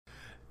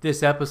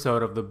This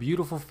episode of the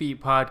Beautiful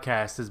Feet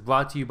podcast is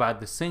brought to you by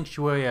The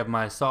Sanctuary of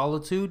My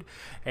Solitude,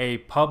 a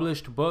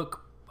published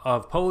book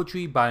of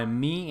poetry by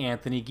me,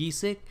 Anthony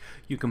Giesick.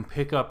 You can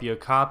pick up your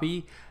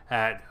copy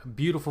at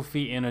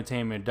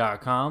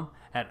beautifulfeetentertainment.com,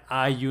 at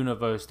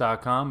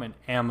iuniverse.com, and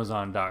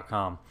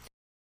amazon.com.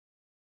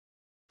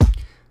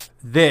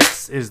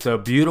 This is the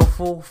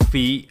Beautiful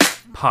Feet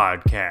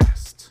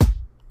podcast,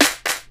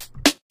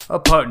 a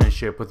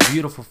partnership with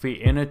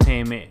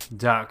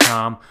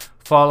beautifulfeetentertainment.com.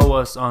 Follow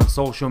us on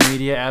social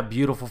media at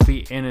Beautiful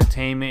Feet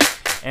Entertainment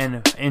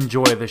and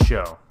enjoy the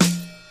show.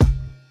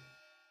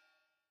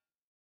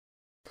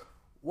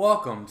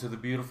 Welcome to the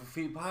Beautiful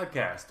Feet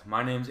podcast.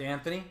 My name's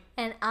Anthony.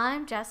 And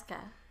I'm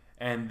Jessica.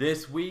 And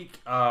this week,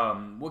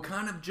 we're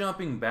kind of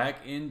jumping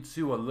back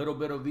into a little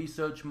bit of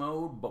research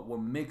mode, but we're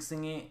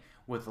mixing it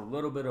with a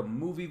little bit of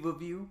movie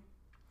review.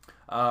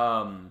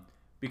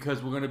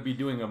 Because we're going to be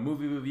doing a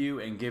movie review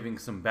and giving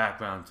some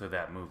background to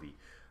that movie.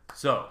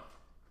 So,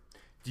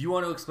 do you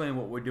want to explain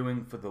what we're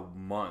doing for the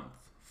month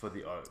for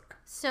the arc?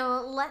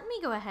 So let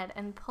me go ahead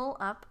and pull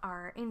up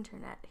our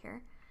internet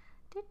here.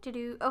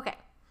 Okay.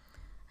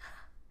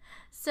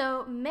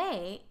 So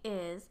May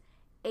is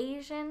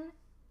Asian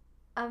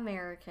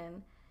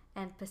American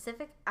and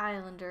Pacific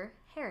Islander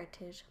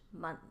Heritage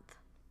Month.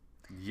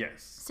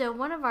 Yes. So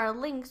one of our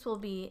links will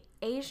be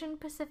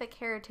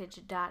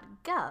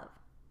asianpacificheritage.gov.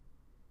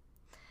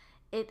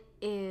 It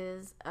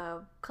is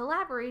a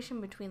collaboration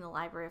between the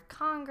Library of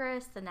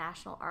Congress, the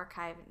National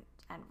Archive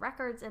and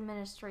Records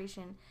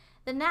Administration,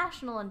 the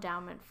National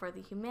Endowment for the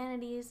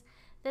Humanities,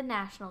 the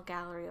National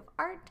Gallery of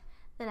Art,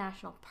 the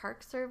National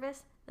Park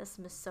Service, the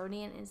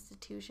Smithsonian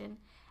Institution,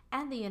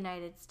 and the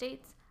United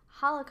States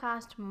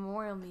Holocaust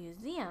Memorial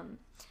Museum.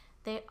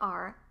 They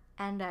are,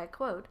 and I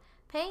quote,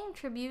 paying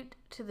tribute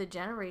to the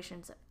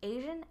generations of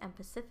Asian and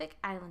Pacific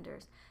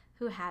Islanders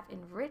who have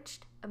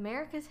enriched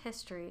America's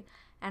history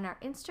and are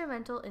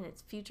instrumental in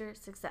its future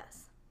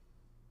success.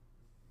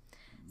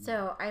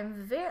 So I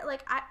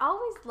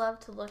always love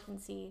to look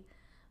and see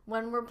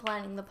when we're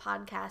planning the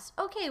podcast,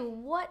 okay,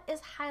 what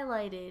is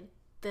highlighted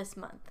this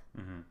month?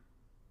 Mm-hmm.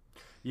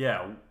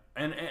 Yeah,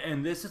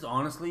 and this is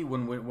honestly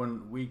when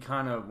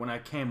I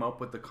came up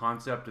with the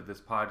concept of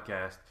this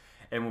podcast,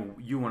 and when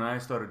you and I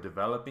started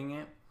developing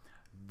it,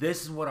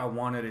 this is what I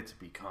wanted it to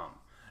become.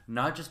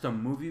 Not just a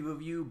movie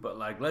review, but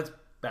let's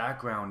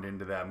background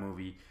into that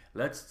movie.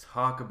 Let's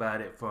talk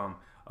about it from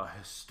a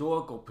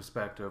historical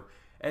perspective,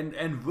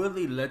 and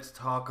really let's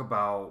talk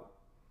about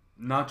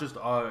not just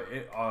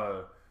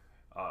our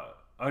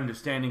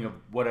understanding of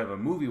whatever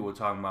movie we're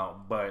talking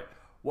about, but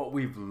what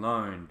we've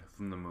learned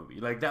from the movie.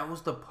 That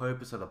was the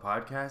purpose of the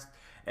podcast,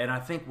 and I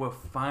think we're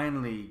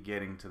finally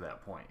getting to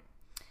that point.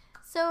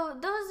 So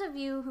those of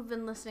you who've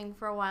been listening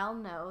for a while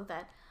know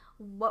that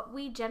what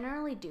we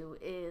generally do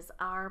is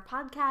our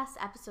podcast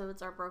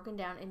episodes are broken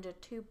down into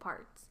two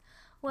parts.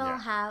 We'll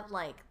have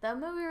the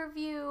movie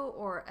review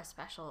or a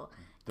special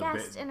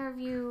guest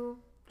interview.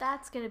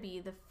 That's going to be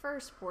the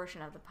first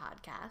portion of the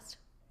podcast.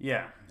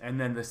 Yeah, and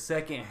then the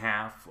second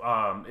half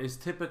is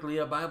typically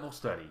a Bible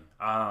study.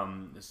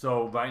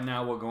 So right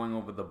now we're going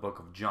over the book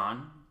of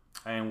John,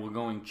 and we're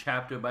going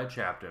chapter by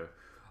chapter.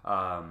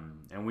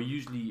 And we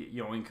usually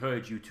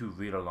encourage you to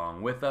read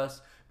along with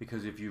us,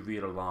 because if you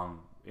read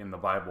along in the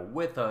Bible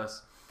with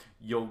us,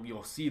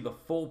 you'll see the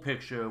full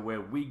picture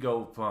where we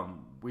go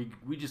from we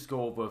just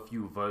go over a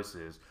few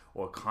verses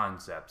or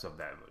concepts of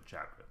that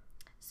chapter.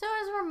 So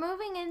as we're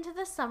moving into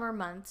the summer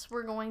months,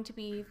 we're going to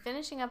be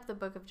finishing up the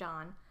book of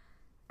John,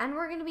 and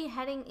we're going to be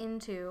heading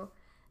into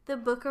the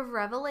book of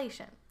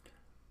Revelation.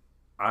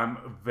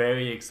 I'm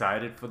very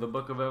excited for the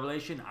book of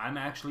Revelation. I'm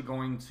actually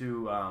going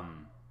to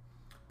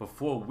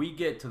before we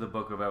get to the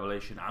book of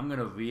Revelation, I'm going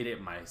to read it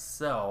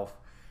myself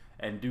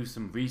and do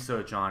some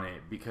research on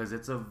it, because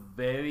it's a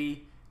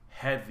very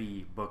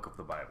heavy book of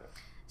the Bible.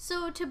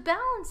 So to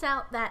balance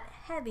out that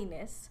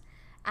heaviness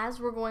as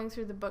we're going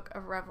through the book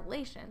of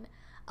Revelation,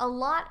 a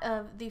lot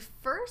of the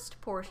first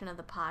portion of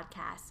the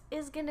podcast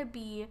is going to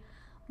be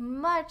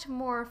much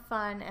more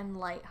fun and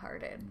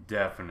lighthearted.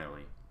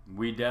 Definitely.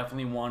 We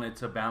definitely wanted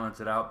to balance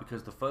it out,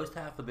 because the first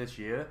half of this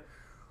year,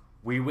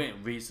 we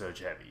went research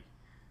heavy.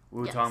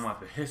 We were talking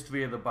about the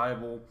history of the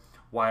Bible,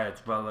 why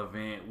it's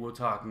relevant. We're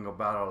talking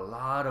about a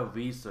lot of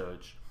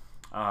research.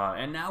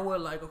 And now we're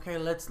like, okay,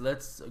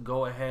 let's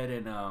go ahead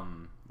and,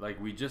 like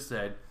we just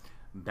said,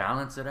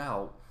 balance it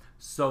out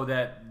so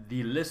that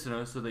the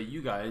listeners, so that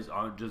you guys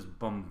aren't just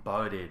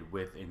bombarded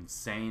with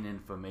insane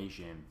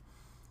information.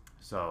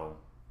 So,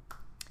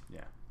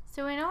 yeah.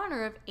 So in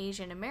honor of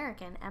Asian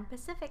American and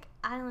Pacific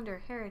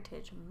Islander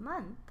Heritage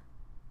Month,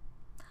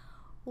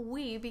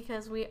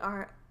 because we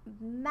are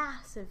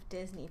massive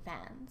Disney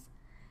fans,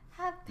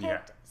 have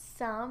picked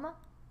some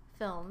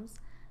films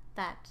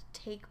that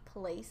take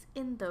place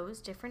in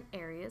those different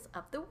areas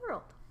of the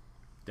world.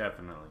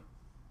 Definitely.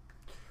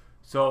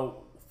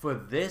 So for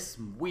this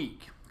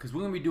week, because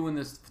we're going to be doing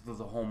this for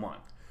the whole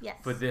month. Yes.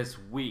 For this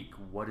week,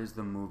 what is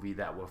the movie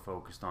that we're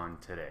focused on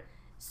today?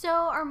 So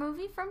our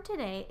movie from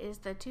today is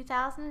the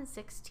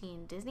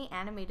 2016 Disney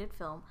animated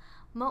film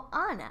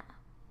Moana.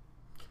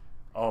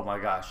 Oh my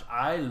gosh.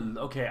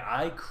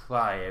 I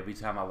cry every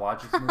time I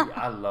watch this movie.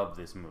 I love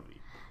this movie.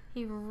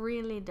 He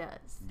really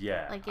does.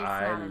 Yeah, Like, it's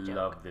I not a joke.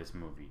 love this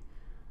movie.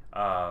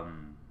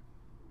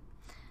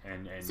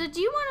 And So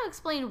do you want to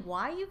explain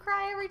why you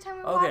cry every time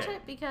we watch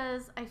it?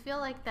 Because I feel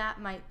like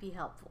that might be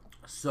helpful.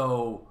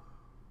 So,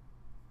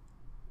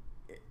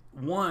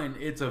 one,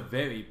 it's a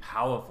very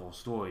powerful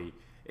story.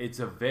 It's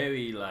a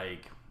very,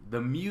 like,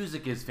 the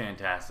music is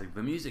fantastic.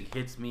 The music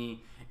hits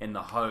me in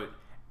the heart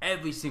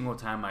every single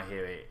time I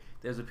hear it.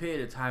 There's a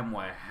period of time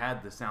where I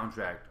had the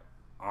soundtrack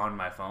on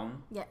my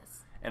phone.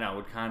 Yes. And I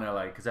would kind of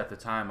like, because at the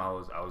time I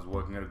was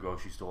working at a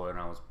grocery store and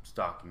I was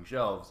stocking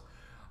shelves.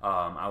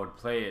 I would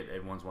play it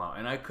every once in a while,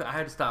 and I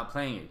had to stop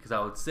playing it because I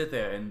would sit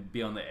there and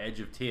be on the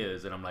edge of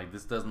tears, and I'm like,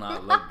 this does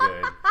not look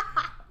good.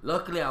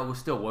 Luckily, I was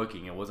still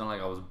working. It wasn't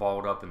like I was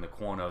balled up in the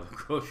corner of the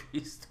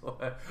grocery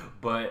store.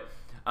 But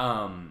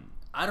I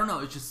don't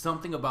know. It's just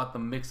something about the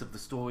mix of the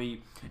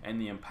story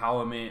and the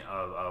empowerment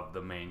of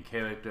the main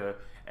character,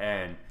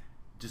 and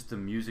just the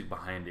music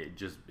behind it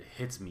just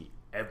hits me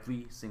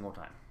every single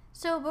time.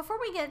 So before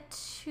we get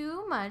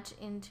too much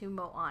into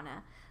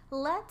Moana,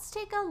 let's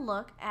take a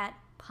look at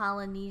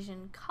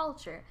Polynesian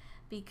culture,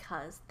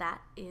 because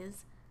that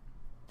is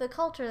the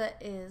culture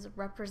that is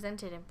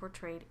represented and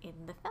portrayed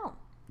in the film.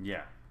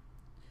 Yeah.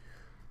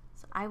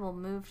 So I will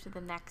move to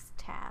the next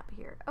tab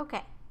here.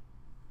 Okay.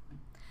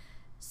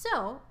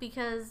 So,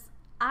 because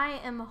I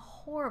am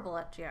horrible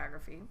at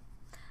geography,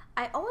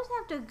 I always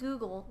have to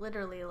Google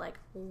literally like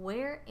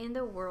where in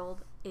the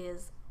world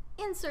is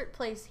insert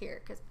place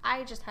here, because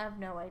I just have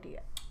no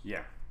idea.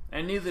 Yeah.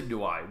 And neither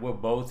do I. We're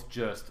both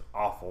just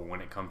awful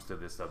when it comes to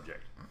this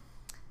subject.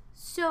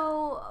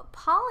 So,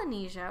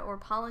 Polynesia or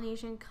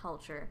Polynesian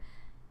culture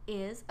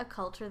is a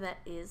culture that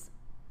is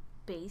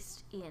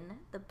based in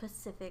the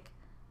Pacific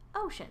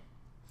Ocean.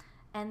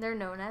 And they're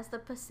known as the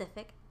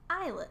Pacific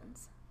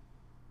Islands.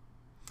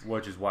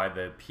 Which is why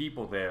the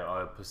people there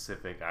are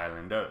Pacific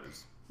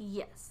Islanders.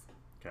 Yes.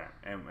 Okay.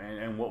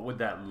 And what would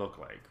that look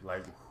like?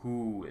 Like,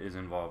 who is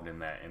involved in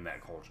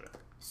that culture?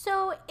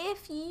 So,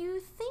 if you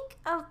think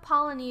of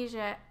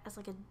Polynesia as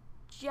like a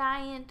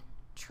giant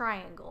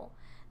triangle,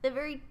 the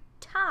very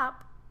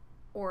top,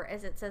 or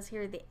as it says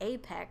here, the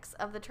apex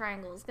of the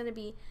triangle is going to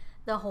be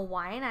the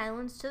Hawaiian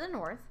Islands to the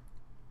north.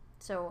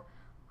 So,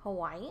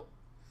 Hawaii.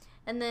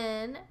 And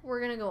then we're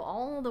going to go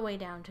all the way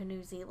down to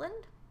New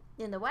Zealand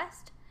in the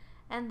west.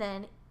 And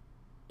then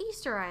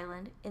Easter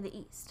Island in the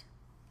east.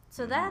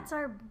 So that's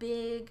our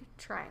big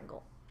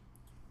triangle.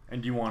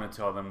 And do you want to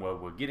tell them where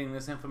we're getting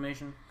this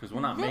information? Because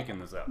we're not making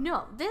this up.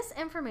 No, this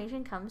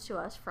information comes to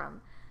us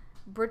from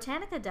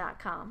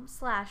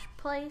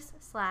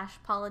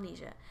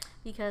Britannica.com/place/Polynesia,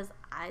 because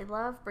I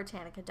love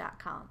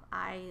Britannica.com.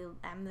 I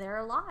am there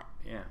a lot.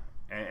 Yeah.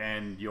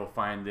 And you'll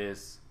find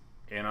this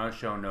in our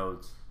show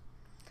notes.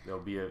 There'll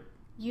be a...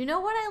 You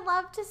know what I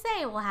love to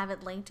say? We'll have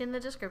it linked in the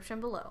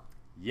description below.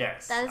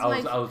 Yes. That is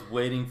I was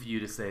waiting for you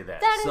to say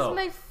that. That is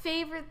my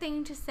favorite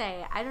thing to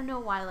say. I don't know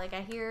why. Like, I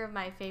hear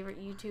my favorite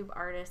YouTube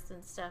artists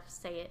and stuff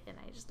say it, and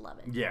I just love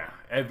it. Yeah,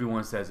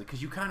 everyone says it,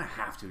 because you kind of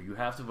have to. You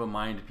have to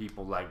remind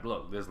people, like,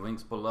 look, there's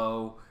links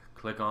below.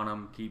 Click on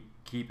them.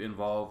 Keep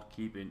involved.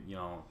 Keep in,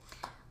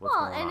 what's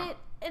going on.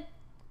 And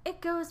it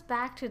goes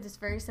back to this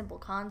very simple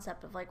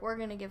concept of, like, we're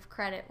going to give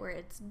credit where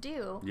it's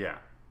due. Yeah.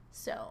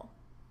 So...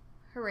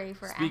 hooray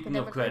for Speaking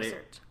academic of credit,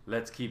 research.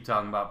 Let's keep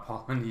talking about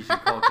Polynesian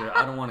culture.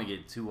 I don't want to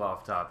get too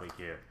off topic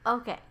here.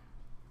 Okay.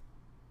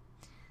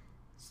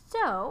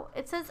 So,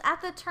 it says,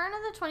 at the turn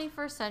of the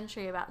 21st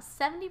century, about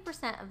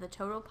 70% of the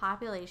total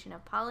population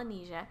of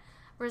Polynesia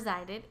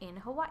resided in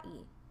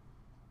Hawaii.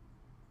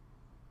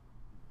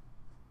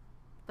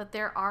 But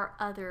there are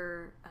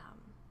other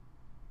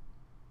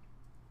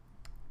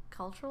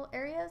cultural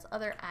areas,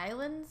 other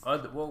islands.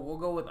 Well, we'll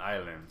go with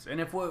islands. And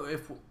if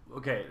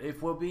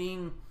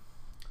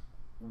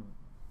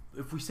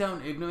we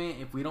sound ignorant,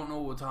 if we don't know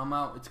what we're talking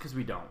about, it's because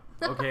we don't.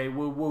 Okay,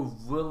 we're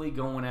really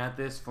going at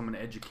this from an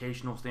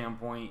educational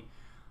standpoint,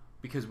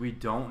 because we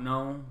don't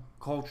know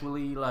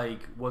culturally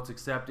like what's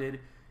accepted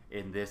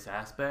in this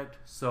aspect.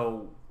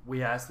 So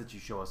we ask that you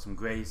show us some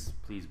grace.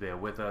 Please bear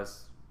with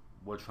us.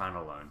 We're trying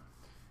to learn.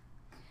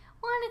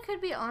 Well, and it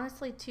could be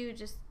honestly too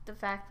just the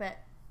fact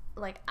that,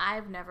 like,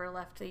 I've never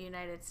left the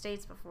United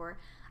States before.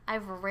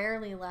 I've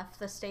rarely left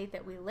the state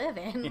that we live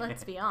in,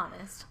 let's be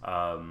honest.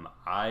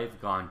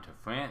 I've gone to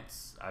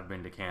France. I've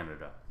been to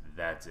Canada.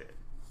 That's it.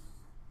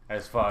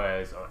 As far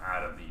as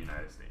out of the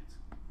United States.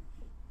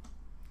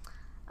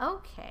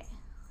 Okay.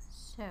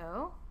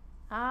 So,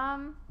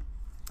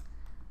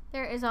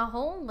 there is a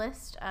whole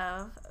list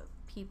of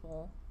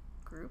people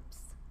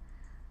groups.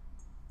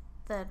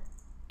 The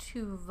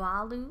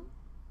Tuvalu,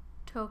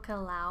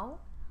 Tokelau,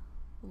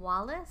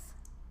 Wallis,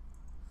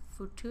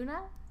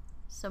 Futuna,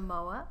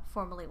 Samoa,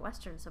 formerly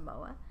Western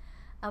Samoa,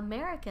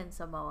 American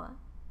Samoa,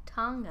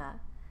 Tonga,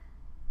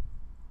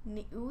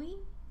 Niue.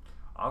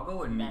 I'll go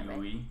with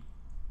Niue.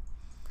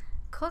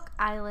 Cook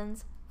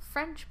Islands,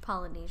 French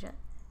Polynesia,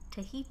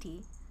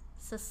 Tahiti,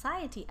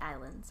 Society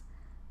Islands,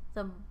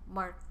 the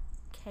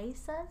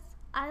Marquesas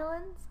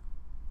Islands,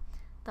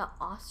 the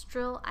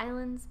Austral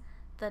Islands,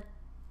 the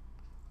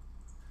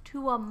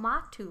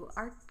Tuamotu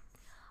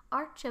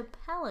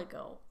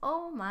Archipelago.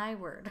 Oh my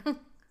word.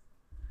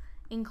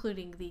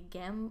 Including the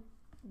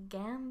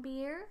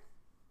Gambier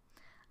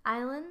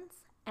Islands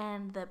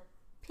and the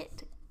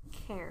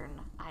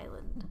Pitcairn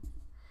Island.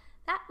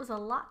 That was a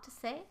lot to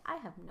say. I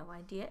have no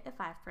idea if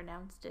I've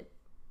pronounced it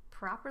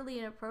properly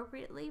and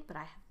appropriately, but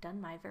I have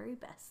done my very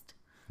best.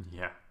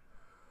 Yeah.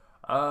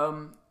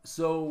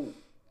 So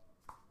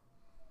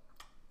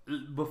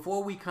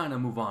before we kind of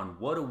move on,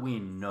 what do we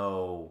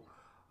know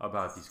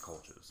about these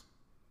cultures?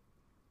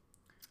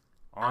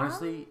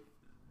 Honestly,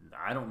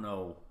 I don't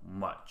know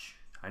much.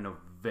 I know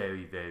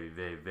very, very,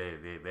 very, very,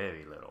 very,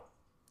 very little.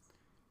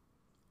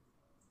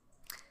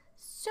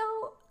 So,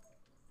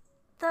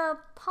 the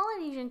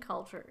Polynesian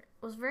culture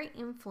was very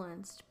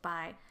influenced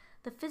by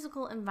the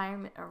physical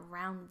environment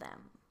around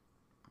them.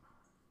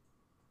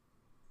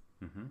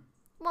 Mm-hmm.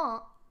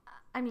 Well,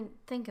 I mean,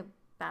 think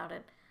about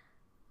it.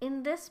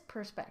 In this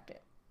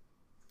perspective,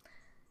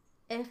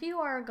 if you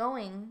are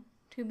going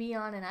to be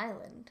on an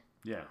island,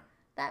 Yeah.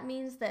 that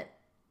means that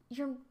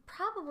you're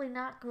probably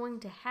not going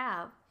to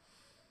have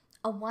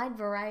a wide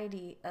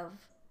variety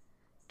of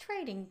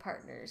trading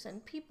partners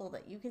and people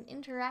that you can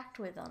interact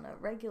with on a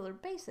regular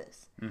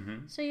basis.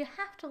 Mm-hmm. So you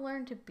have to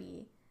learn to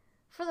be,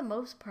 for the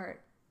most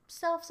part,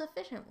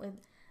 self-sufficient with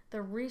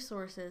the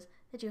resources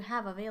that you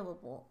have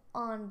available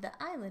on the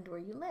island where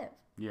you live.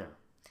 Yeah.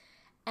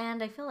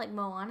 And I feel like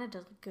Moana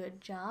does a good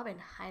job in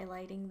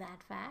highlighting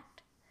that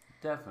fact.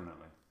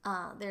 Definitely.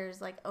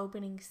 There's like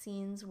opening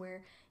scenes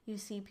where you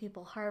see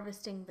people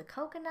harvesting the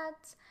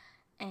coconuts,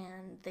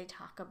 and they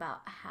talk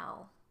about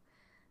how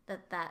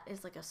that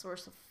is like a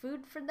source of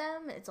food for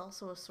them. It's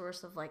also a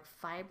source of like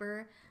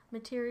fiber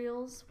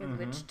materials with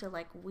which to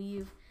like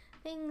weave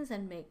things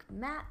and make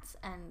mats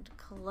and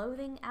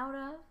clothing out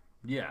of.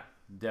 Yeah,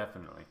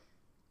 definitely.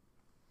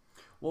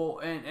 Well,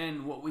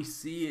 and what we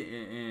see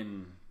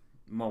in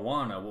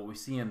Moana, what we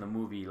see in the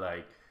movie,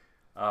 like,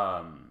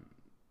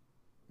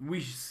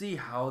 we see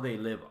how they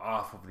live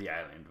off of the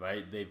island,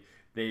 right?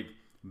 They've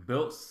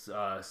built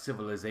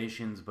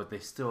civilizations, but they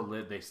still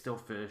live. They still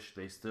fish.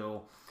 They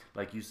still,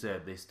 like you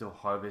said, they still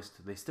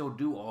harvest. They still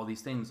do all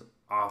these things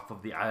off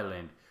of the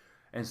island,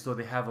 and so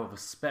they have a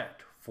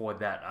respect for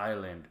that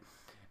island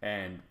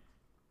and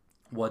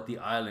what the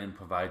island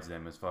provides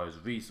them as far as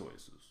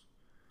resources,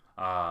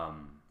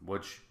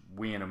 which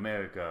we in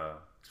America,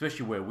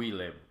 especially where we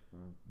live,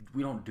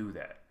 we don't do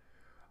that.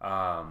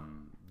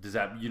 Does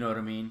that, you know what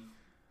I mean?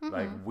 Mm-hmm.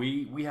 Like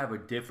we have a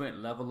different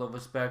level of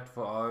respect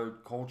for our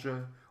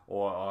culture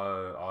or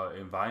our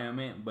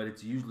environment, but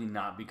it's usually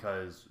not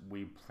because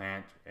we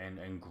plant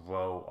and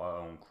grow our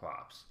own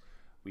crops.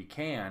 We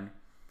can,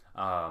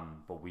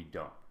 but we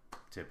don't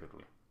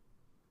typically.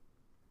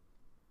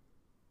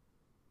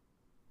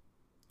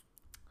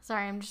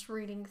 Sorry, I'm just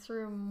reading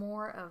through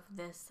more of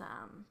this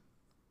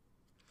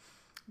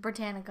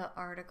Britannica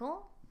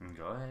article.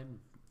 Go ahead.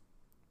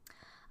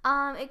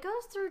 It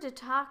goes through to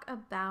talk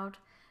about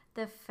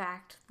the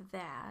fact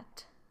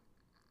that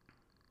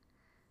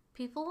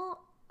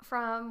people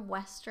from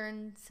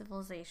Western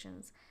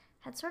civilizations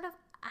had sort of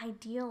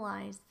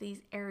idealized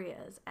these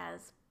areas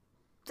as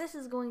this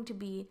is going to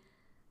be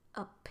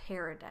a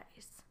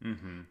paradise.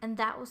 Mm-hmm. And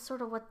that was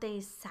sort of what they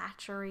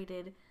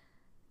saturated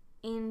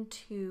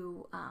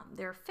into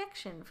their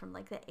fiction from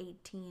like the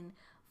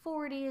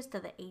 1840s to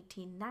the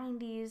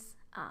 1890s.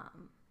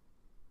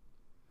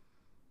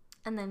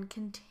 And then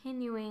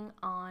continuing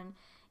on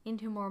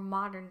into more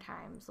modern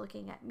times,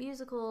 looking at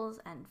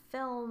musicals and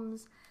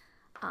films.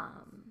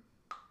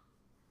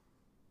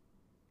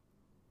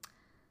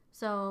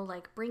 So,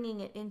 like, bringing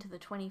it into the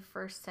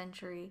 21st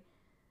century,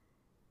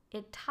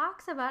 it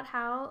talks about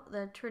how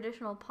the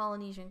traditional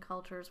Polynesian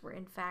cultures were,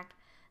 in fact,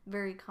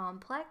 very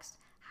complex,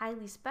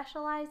 highly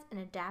specialized, and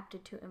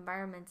adapted to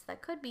environments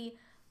that could be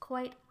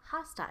quite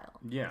hostile.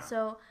 Yeah.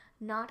 So,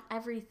 not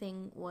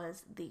everything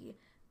was the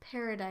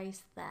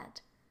paradise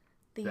that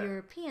the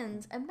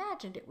Europeans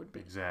imagined it would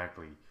be.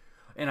 Exactly.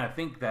 And I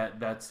think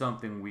that that's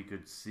something we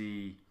could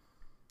see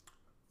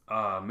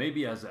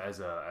maybe as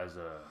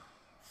a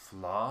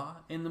flaw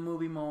in the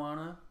movie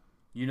Moana.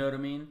 You know what I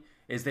mean?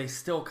 Is they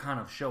still kind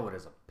of show it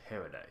as a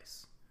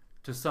paradise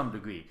to some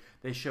degree.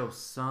 They show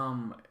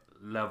some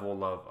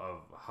level of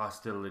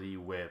hostility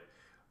with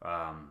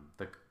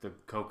the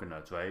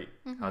coconuts, right?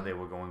 Mm-hmm. How they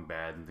were going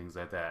bad and things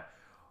like that.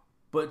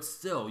 But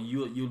still,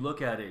 you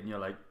look at it and you're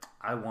like,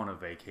 I want a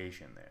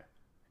vacation there.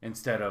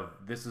 Instead of,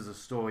 this is a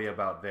story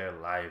about their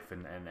life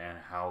and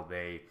how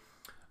they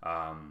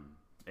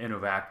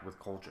interact with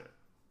culture.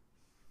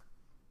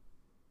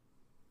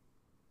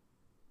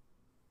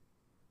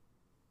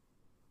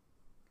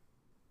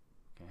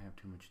 Can't have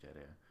too much dead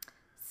air.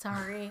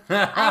 Sorry.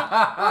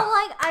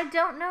 I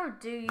don't know.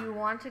 Do you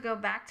want to go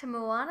back to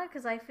Moana?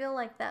 Because I feel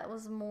like that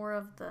was more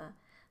of the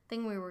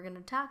thing we were going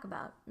to talk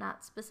about,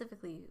 not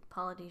specifically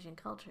Polynesian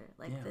culture.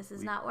 Like, this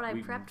is not what I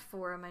prepped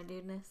for, my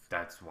dudeness.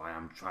 That's why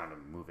I'm trying to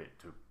move it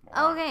to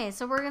Moana. Okay,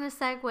 so we're going to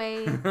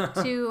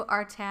segue to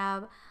our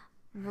tab.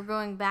 We're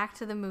going back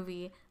to the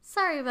movie.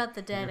 Sorry about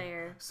the dead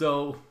air.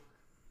 So,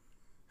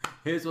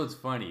 here's what's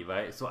funny,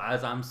 right? So,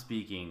 as I'm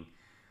speaking...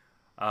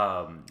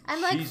 I'm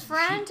like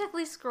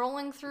frantically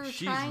scrolling through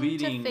trying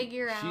to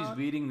figure out... She's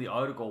reading the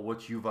article,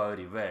 which you've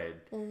already read.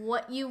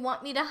 What you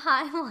want me to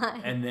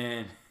highlight. And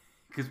then...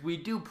 Because we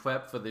do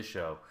prep for the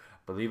show,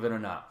 believe it or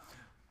not.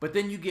 But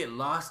then you get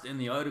lost in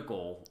the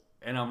article,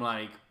 and I'm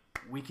like,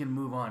 we can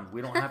move on.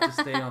 We don't have to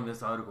stay on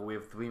this article. We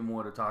have 3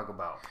 more to talk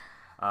about.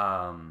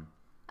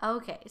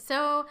 Okay,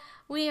 so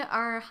we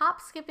are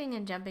hop, skipping,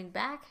 and jumping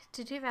back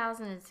to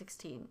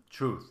 2016.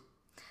 Truth.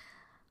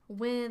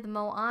 With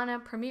Moana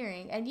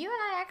premiering. And you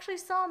and I actually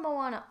saw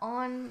Moana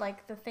on,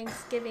 like, the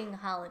Thanksgiving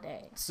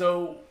holiday.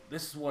 So,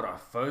 this is what, our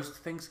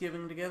first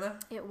Thanksgiving together?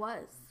 It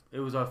was.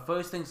 It was our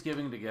first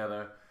Thanksgiving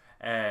together.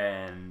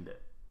 And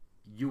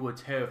you were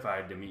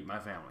terrified to meet my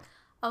family.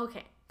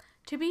 Okay.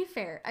 To be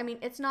fair, I mean,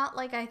 it's not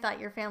like I thought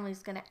your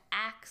family's going to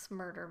axe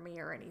murder me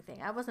or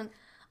anything. I wasn't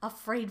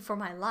afraid for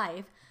my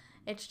life.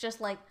 It's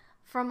just like,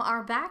 from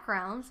our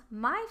backgrounds,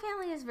 my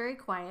family is very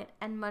quiet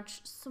and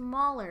much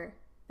smaller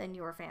than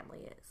your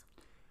family is.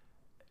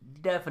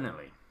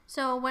 Definitely.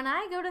 So when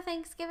I go to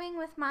Thanksgiving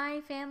with my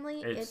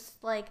family, it's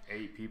like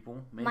 8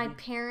 people, maybe? My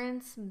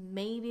parents,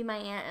 maybe my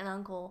aunt and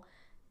uncle,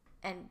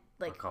 and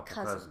like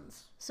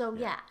cousins. So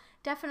yeah,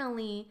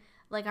 definitely,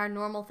 like, our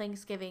normal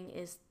Thanksgiving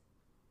is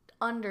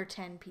under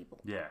 10 people.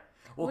 Yeah.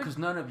 Well, because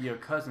none of your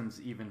cousins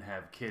even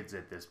have kids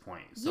at this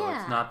point. So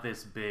it's not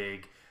this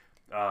big...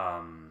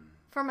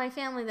 For my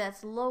family,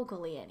 that's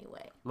locally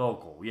anyway.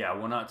 Local, yeah.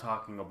 We're not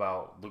talking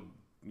about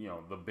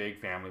the big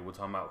family. We're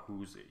talking about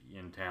who's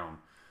in town.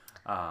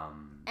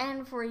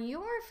 And for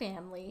your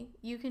family,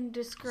 you can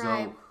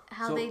describe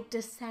how they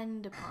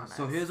descend upon us.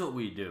 So here's what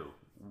we do.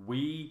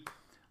 We...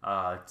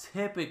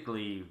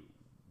 typically,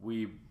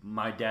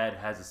 my dad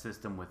has a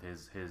system with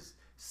his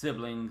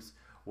siblings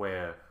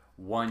where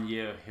one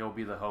year he'll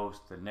be the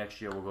host, the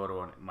next year we'll go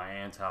to my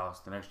aunt's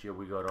house, the next year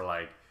we go to,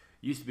 like,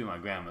 used to be my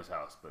grandma's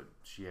house, but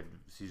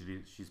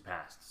she's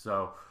passed.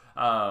 So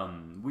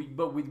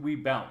we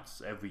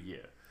bounce every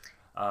year.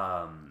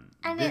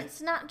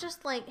 It's not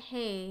just like,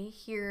 hey,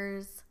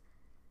 here's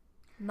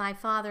my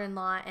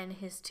father-in-law and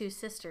his 2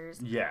 sisters.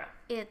 Yeah,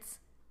 it's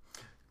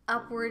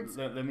upwards.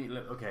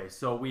 Okay,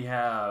 so we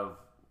have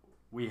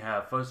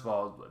first of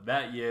all,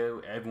 that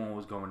year everyone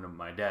was going to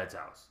my dad's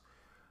house.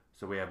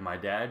 So we have my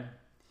dad.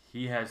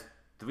 He has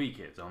 3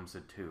 kids. I almost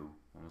said 2.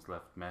 Almost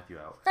left Matthew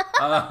out.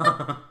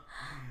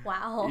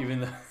 Wow.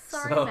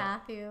 Sorry,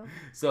 Matthew.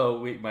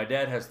 So my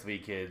dad has 3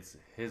 kids.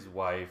 His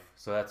wife.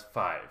 So that's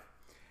 5.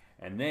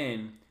 And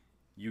then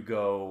you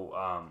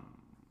go.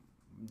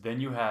 Then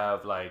you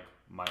have, like,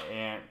 my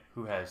aunt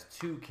who has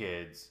 2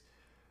 kids,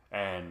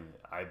 and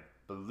I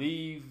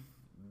believe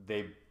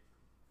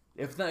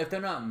if they're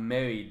not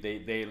married,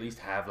 they at least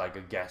have, like,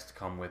 a guest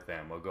come with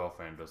them, or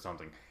girlfriend or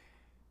something.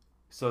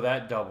 So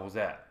that doubles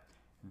that.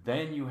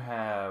 Then you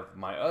have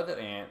my other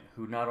aunt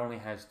who not only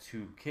has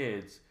 2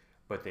 kids,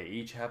 but they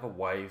each have a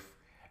wife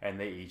and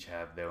they each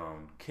have their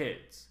own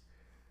kids.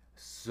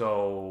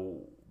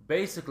 So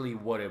basically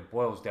what it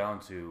boils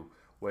down to,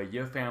 where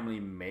your family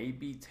may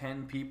be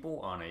 10 people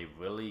on a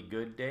really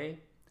good day,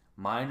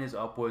 mine is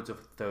upwards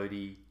of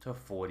 30 to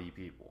 40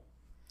 people.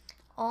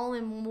 All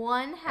in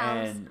one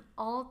house,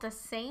 all at the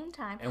same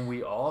time. And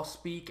we all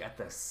speak at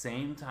the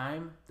same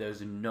time.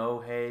 There's no,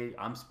 hey,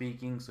 I'm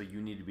speaking, so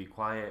you need to be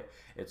quiet.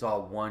 It's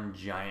all one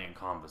giant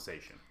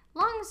conversation.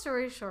 Long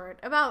story short,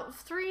 about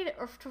 3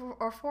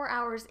 or 4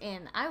 hours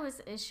in, I was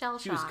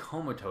shell-shocked. She was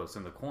comatose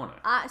in the corner.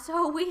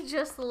 So we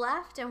just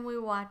left and we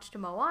watched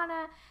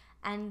Moana,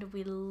 and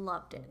we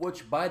loved it.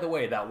 Which, by the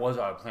way, that was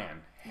our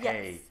plan. Yes.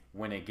 Hey,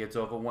 when it gets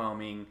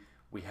overwhelming...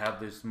 We have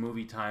this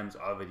movie times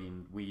already.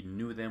 We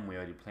knew them. We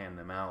already planned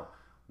them out.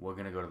 We're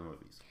going to go to the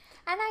movies.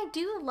 And I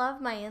do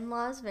love my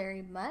in-laws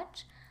very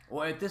much.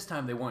 Well, at this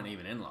time, they weren't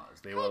even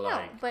in-laws. They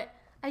were but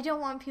I don't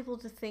want people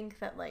to think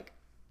that, like,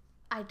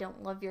 I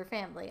don't love your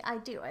family. I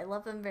do. I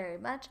love them very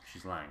much.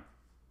 She's lying.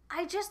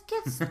 I just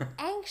get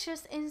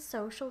anxious in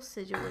social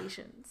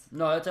situations.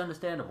 No, that's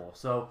understandable.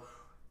 So,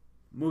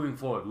 moving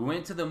forward, we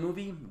went to the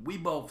movie. We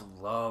both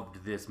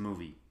loved this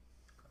movie.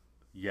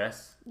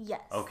 Yes?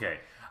 Yes. Okay.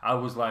 I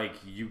was like,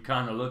 you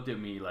kind of looked at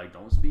me like,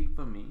 don't speak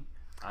for me.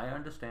 I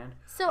understand.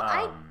 So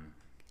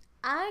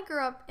I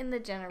grew up in the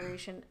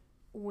generation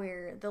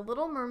where The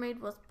Little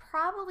Mermaid was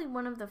probably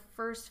one of the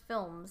first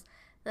films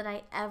that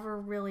I ever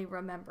really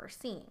remember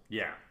seeing.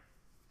 Yeah.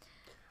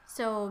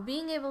 So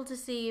being able to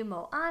see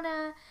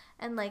Moana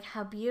and, like,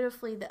 how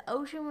beautifully the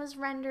ocean was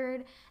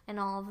rendered and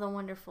all of the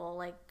wonderful,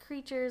 like,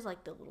 creatures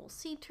like the little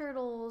sea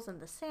turtles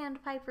and the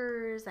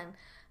sandpipers and,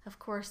 of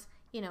course,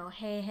 you know,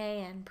 Hey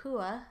Hey and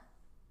Pua.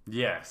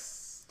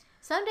 Yes.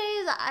 Some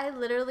days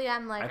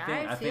I'm like,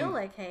 I feel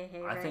like Hey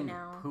Hey right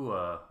now. I think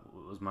Pua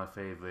was my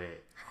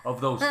favorite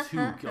of those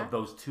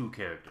two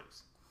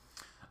characters.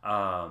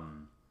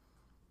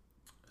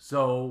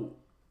 So,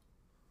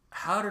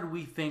 how did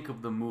we think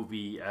of the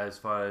movie as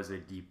far as a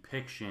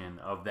depiction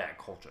of that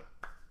culture?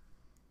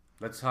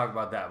 Let's talk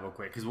about that real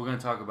quick because we're going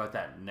to talk about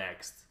that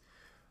next.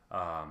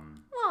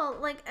 Well,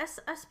 like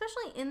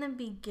especially in the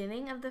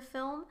beginning of the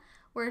film,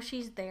 where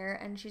she's there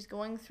and she's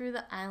going through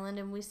the island,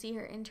 and we see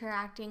her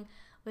interacting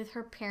with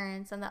her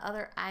parents and the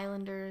other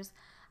islanders.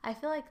 I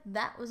feel like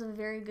that was a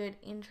very good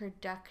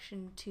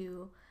introduction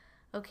to,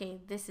 okay,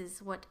 this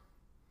is what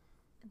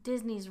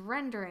Disney's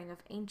rendering of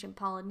ancient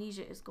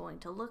Polynesia is going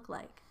to look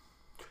like.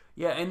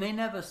 Yeah, and they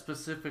never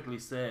specifically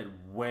said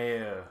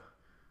where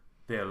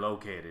they're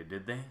located,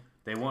 did they?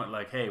 They weren't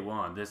like, hey, we're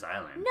on this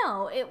island.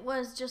 No, it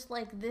was just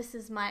like, this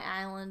is my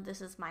island, this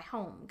is my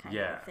home kind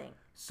of thing.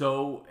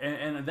 So,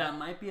 and that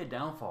might be a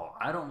downfall.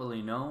 I don't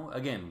really know.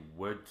 Again,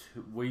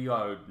 we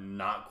are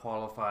not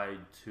qualified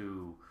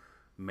to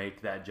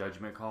make that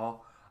judgment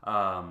call.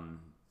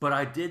 But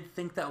I did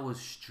think that was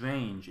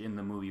strange in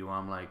the movie where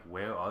I'm like,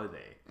 where are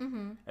they?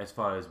 Mm-hmm. As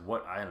far as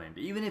what island?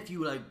 Even if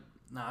you like,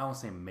 I won't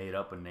say made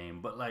up a name,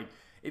 but like,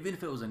 even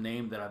if it was a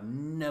name that I've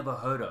never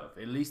heard of,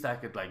 at least I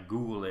could like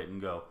Google it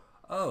and go,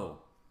 oh,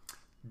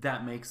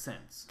 that makes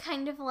sense.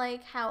 Kind of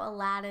like how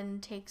Aladdin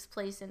takes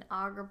place in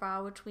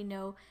Agrabah, which we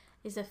know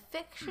is a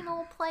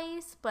fictional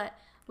place, but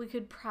we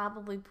could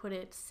probably put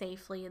it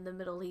safely in the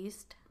Middle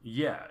East.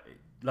 Yeah,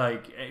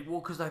 like,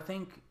 well, because I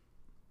think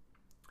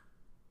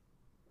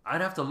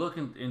I'd have to look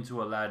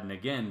into Aladdin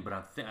again, but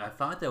I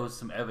thought there was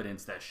some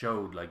evidence that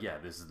showed, like, yeah,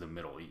 this is the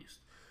Middle East.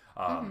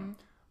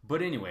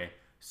 But anyway,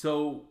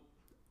 so,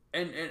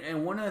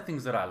 and one of the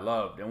things that I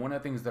loved, and one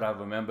of the things that I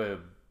remember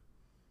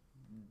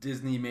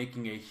Disney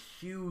making a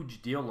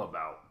huge deal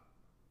about,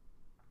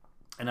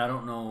 and I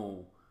don't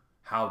know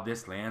how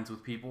this lands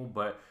with people,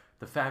 but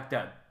the fact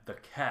that the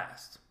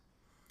cast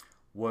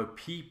were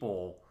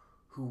people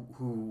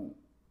who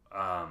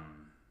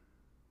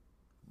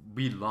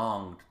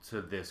belonged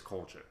to this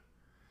culture.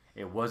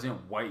 It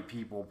wasn't white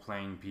people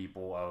playing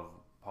people of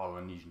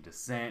Polynesian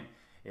descent.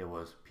 It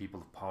was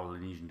people of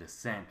Polynesian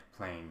descent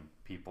playing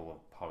people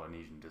of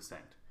Polynesian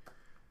descent.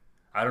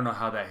 I don't know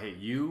how that hit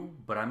you,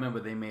 but I remember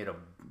they made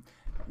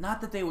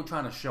not that they were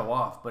trying to show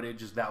off, but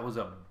that was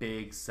a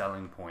big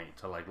selling point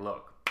to like,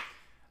 look.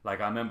 Like,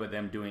 I remember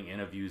them doing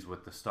interviews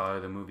with the star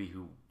of the movie,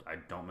 who I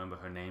don't remember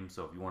her name.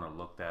 So if you want to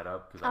look that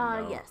up, because I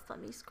know, yes, let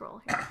me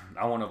scroll here.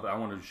 I want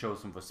to show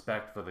some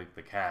respect for the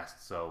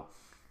cast. So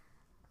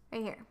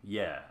right here.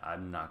 Yeah,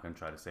 I'm not gonna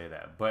try to say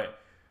that, but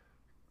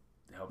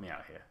help me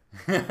out here.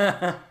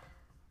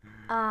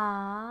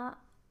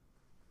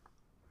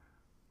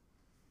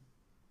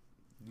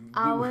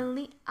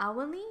 Awali?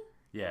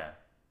 Yeah.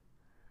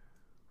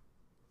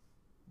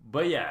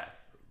 But yeah.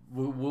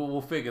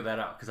 We'll figure that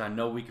out because I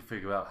know we can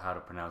figure out how to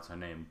pronounce her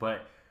name.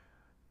 But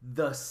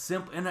the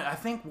simple, and I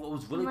think what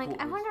was really cool.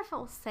 I wonder if it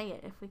will say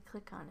it if we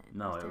click on it.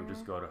 No, it would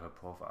just go to her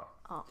profile.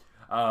 Oh.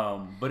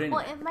 But anyway.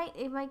 Well,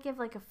 it might give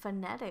like a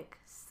phonetic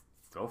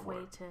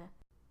way to.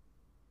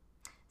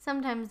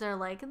 Sometimes they're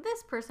like,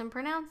 this person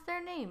pronounced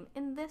their name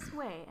in this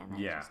way, and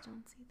I just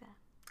don't see that.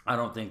 I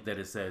don't think that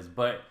it says,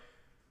 but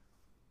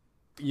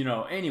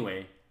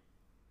anyway,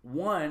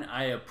 one,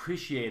 I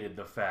appreciated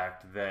the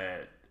fact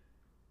that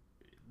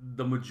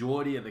the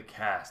majority of the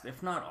cast,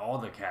 if not all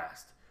the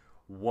cast,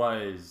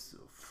 was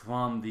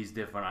from these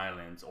different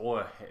islands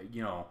or,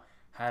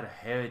 had a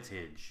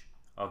heritage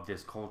of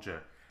this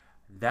culture.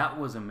 That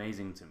was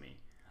amazing to me.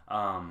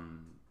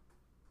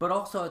 But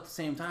also at the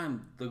same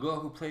time, the girl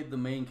who played the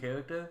main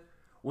character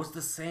was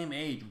the same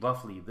age,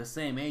 roughly the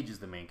same age as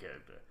the main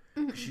character.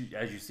 Mm-hmm. She,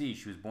 as you see,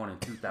 she was born in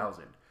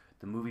 2000.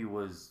 The movie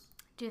was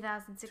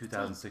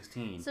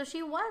 2016. So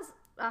she was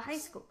high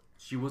school.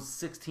 She was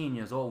 16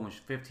 years old when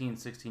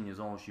 16 years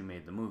old when she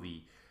made the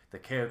movie. The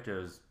character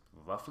is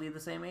roughly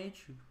the same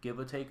age, give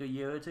or take a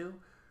year or two.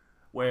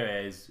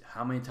 Whereas,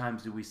 how many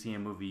times do we see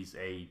in movies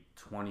a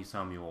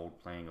 20-some-year-old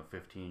playing a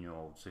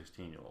 15-year-old,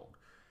 16-year-old?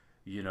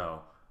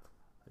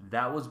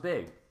 That was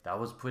big. That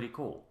was pretty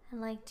cool.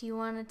 And do you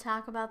want to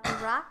talk about The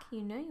Rock?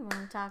 You know you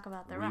want to talk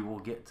about The Rock. We will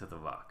get to The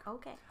Rock.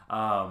 Okay.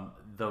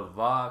 The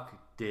Rock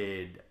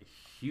did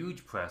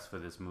huge press for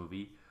this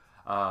movie.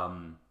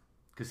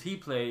 Because he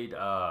played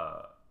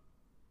Maui,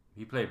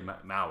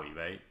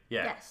 right?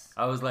 Yeah. Yes.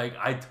 I was like,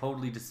 I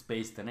totally just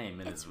spaced the name.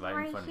 And it's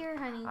right in front here,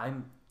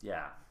 honey.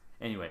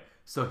 Anyway,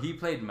 so he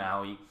played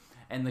Maui,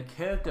 and the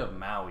character of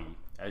Maui,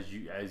 as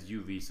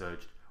you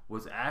researched,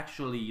 was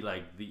actually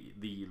like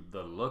the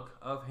look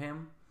of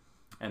him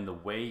and the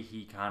way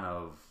he kind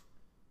of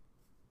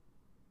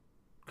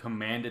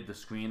commanded the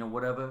screen or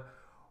whatever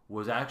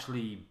was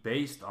actually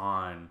based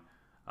on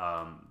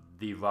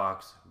The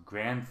Rock's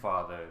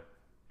grandfather,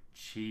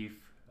 Chief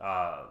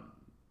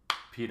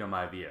Peter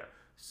Maivia,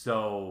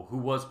 who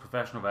was a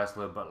professional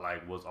wrestler, but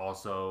was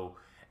also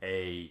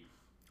a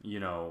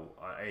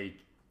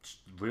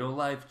real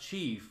life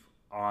chief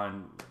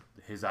on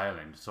his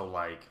island. So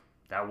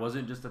that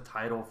wasn't just a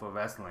title for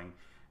wrestling;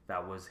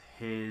 that was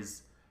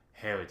his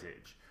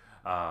heritage,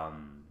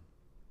 and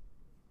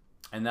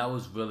that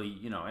was really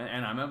and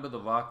I remember The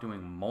Rock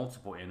doing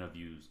multiple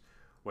interviews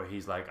where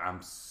he's like,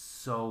 I'm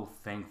so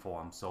thankful,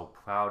 I'm so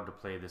proud to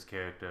play this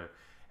character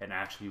and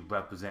actually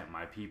represent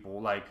my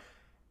people. Like,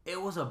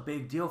 it was a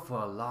big deal for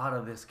a lot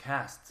of this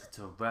cast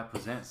to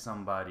represent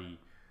somebody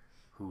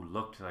who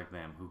looked like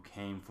them, who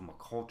came from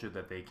a culture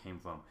that they came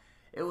from.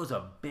 It was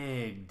a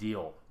big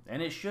deal,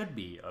 and it should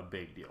be a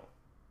big deal.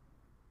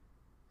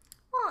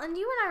 Well, and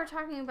you and I were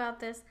talking about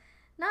this,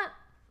 not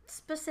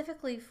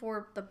specifically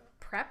for the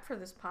prep for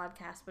this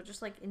podcast, but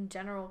just like in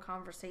general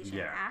conversation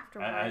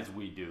afterwards. As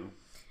we do.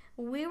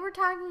 We were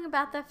talking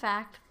about the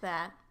fact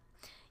that,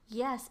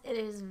 yes, it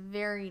is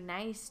very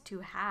nice to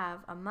have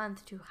a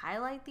month to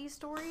highlight these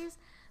stories,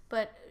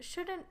 but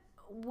shouldn't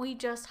we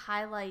just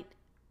highlight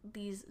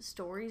these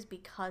stories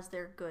because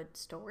they're good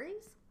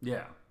stories?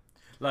 Yeah.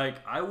 Like,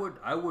 I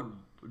would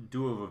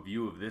do a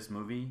review of this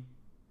movie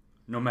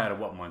no matter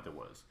what month it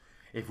was.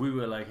 If we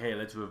were like, hey,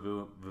 let's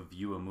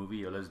review a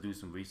movie, or let's do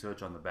some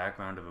research on the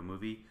background of a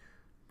movie,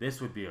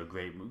 this would be a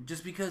great movie.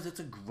 Just because it's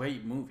a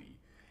great movie,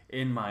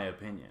 in my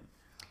opinion.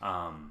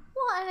 Well,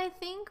 and I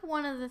think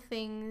one of the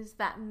things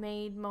that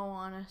made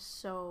Moana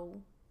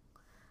so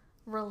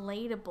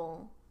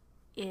relatable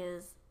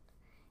is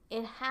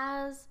it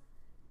has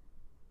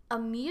a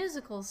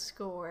musical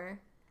score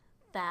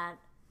that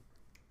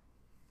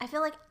I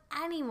feel like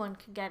anyone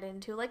could get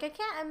into. Like, I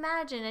can't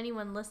imagine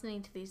anyone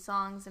listening to these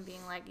songs and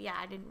being like, yeah,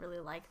 I didn't really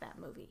like that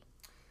movie.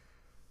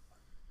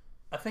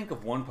 I think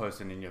of one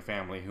person in your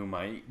family who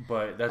might,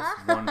 but that's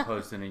one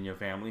person in your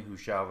family who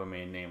shall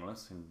remain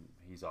nameless, and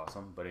he's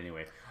awesome. But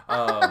anyway,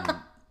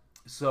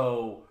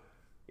 so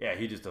yeah,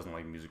 he just doesn't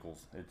like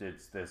musicals.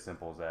 It's as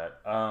simple as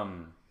that.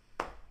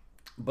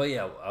 But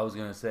yeah, I was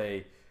gonna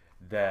say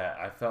that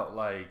I felt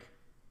like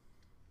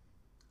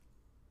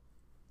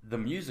the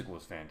music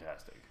was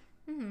fantastic.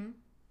 Mm-hmm.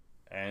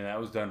 And that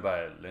was done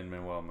by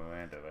Lin-Manuel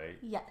Miranda, right?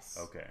 Yes.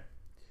 Okay.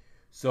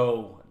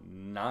 So,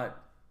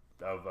 not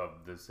of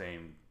the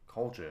same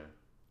culture.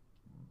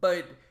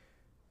 But,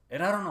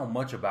 and I don't know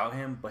much about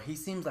him, but he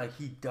seems like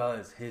he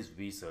does his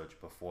research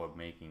before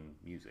making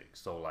music.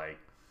 So, like,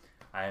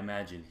 I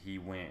imagine he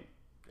went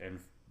and,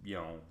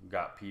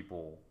 got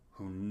people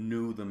who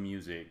knew the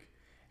music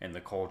and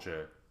the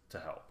culture to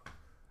help.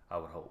 I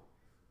would hope.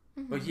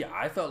 Mm-hmm. But yeah,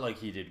 I felt like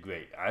he did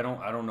great. I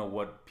don't know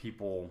what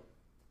people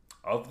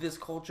of this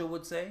culture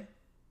would say,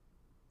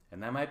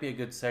 and that might be a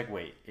good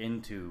segue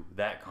into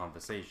that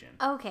conversation.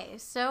 Okay,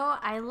 so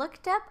I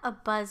looked up a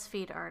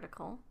BuzzFeed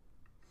article,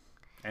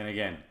 and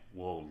again,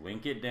 we'll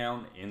link it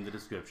down in the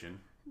description.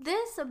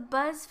 This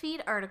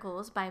BuzzFeed article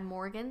is by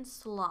Morgan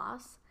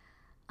Sloss.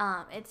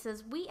 It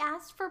says, we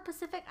asked for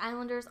Pacific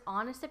Islanders'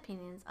 honest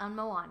opinions on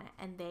Moana,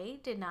 and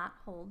they did not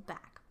hold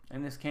back.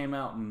 And this came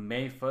out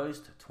May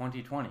 1st,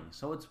 2020,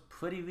 so it's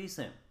pretty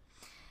recent.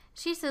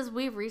 She says,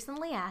 we've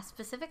recently asked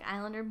Pacific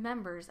Islander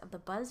members of the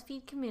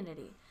BuzzFeed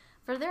community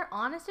for their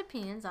honest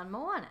opinions on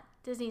Moana,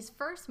 Disney's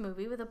first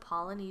movie with a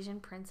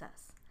Polynesian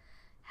princess.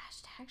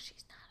 Hashtag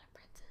she's not a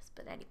princess,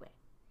 but anyway.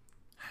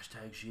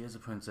 Hashtag she is a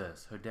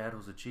princess. Her dad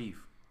was a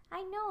chief.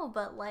 I know,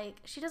 but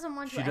like, she doesn't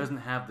want to... She doesn't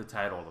have the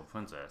title of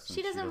princess.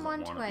 She doesn't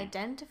want to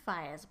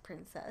identify as a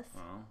princess.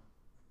 Well,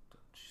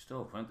 she's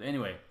still a princess.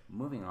 Anyway,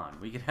 moving on.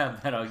 We could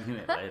have that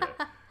argument later.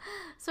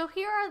 So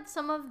here are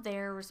some of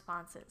their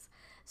responses.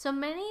 So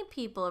many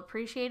people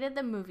appreciated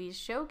the movies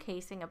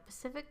showcasing a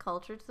Pacific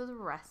culture to the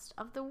rest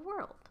of the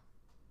world.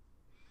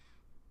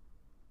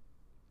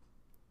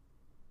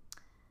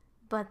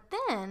 But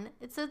then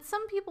it said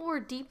some people were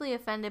deeply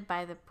offended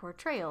by the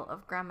portrayal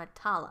of Grandma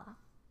Tala.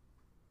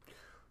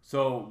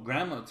 So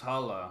Grandma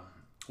Tala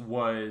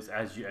was,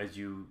 as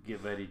you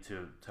get ready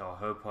to tell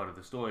her part of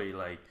the story,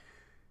 like,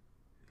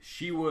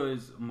 she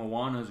was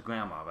Moana's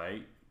grandma,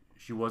 right?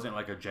 She wasn't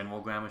like a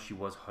general grandma. She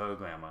was her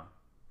grandma,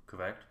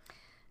 correct?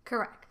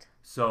 Correct.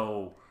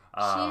 So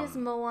she is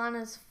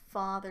Moana's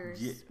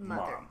father's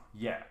mother. Mom.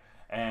 Yeah,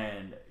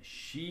 and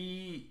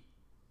she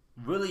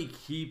really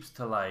keeps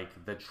to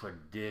like the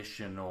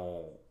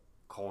traditional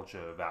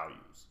culture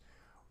values,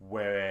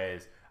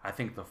 whereas I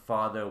think the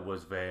father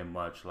was very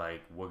much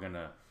like, we're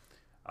gonna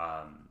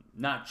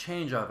not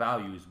change our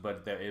values,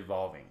 but they're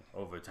evolving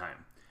over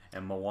time,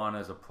 and Moana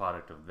is a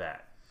product of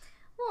that.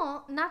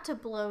 Well, not to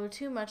blow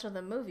too much of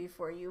the movie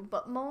for you,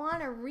 but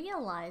Moana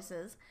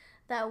realizes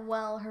that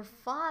while her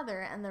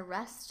father and the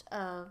rest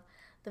of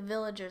the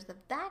villagers of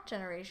that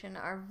generation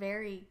are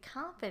very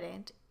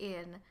confident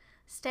in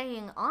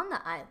staying on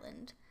the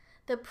island,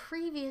 the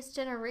previous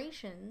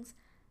generations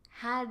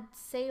had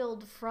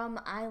sailed from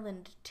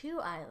island to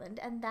island,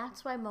 and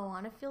that's why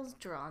Moana feels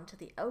drawn to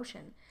the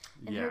ocean.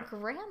 And her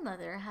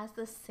grandmother has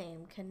the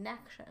same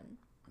connection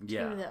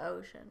to the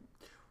ocean.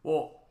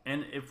 Well,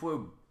 and if we're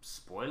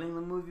spoiling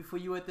the movie for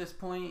you at this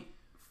point,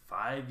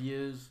 5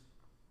 years,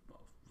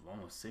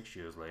 almost 6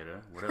 years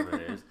later, whatever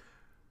it is,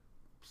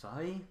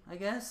 sorry, I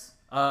guess.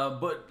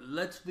 But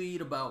let's read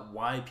about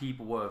why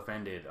people were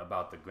offended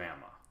about the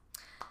grandma.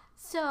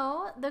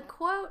 So the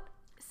quote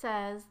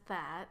says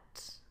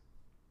that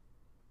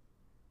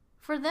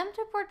for them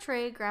to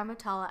portray Grandma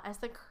Tala as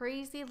the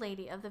crazy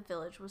lady of the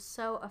village was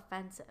so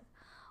offensive.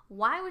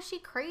 Why was she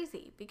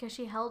crazy? Because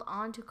she held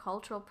on to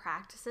cultural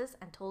practices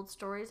and told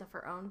stories of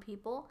her own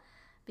people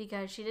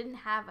because she didn't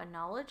have a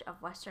knowledge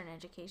of Western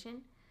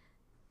education.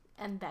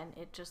 And then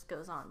it just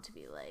goes on to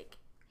be like,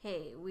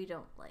 hey, we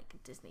don't like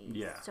Disney.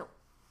 Yeah. So,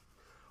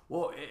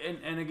 well,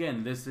 and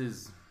again, that's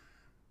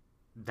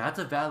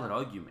a valid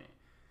argument.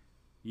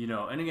 You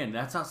know, and again,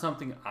 that's not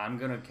something I'm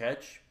going to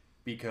catch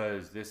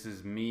because this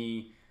is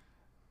me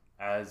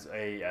as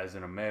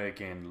an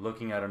American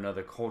looking at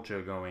another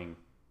culture going,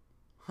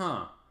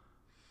 huh,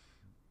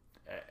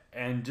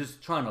 and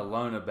just trying to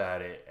learn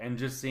about it and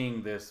just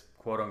seeing this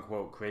quote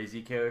unquote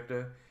crazy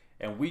character,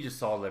 and we just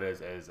saw it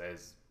as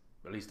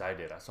at least I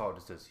did. I saw it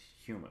just as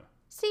humor.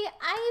 See,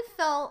 I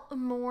felt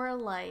more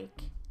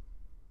like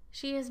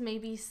she is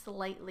maybe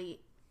slightly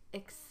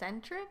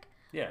eccentric,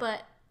 Yeah.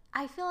 but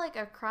I feel like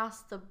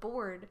across the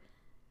board,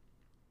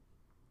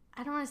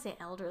 I don't want to say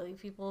elderly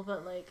people,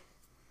 but like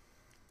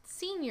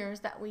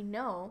seniors that we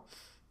know,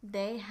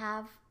 they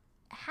have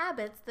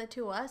habits that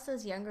to us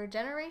as younger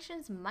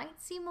generations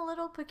might seem a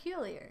little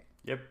peculiar.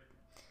 Yep.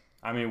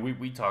 I mean,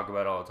 we talk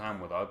about it all the time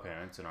with our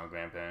parents and our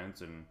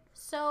grandparents. And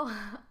so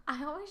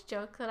I always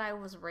joke that I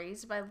was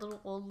raised by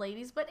little old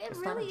ladies, but it it's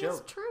really not a is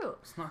joke. true.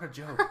 It's not a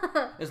joke.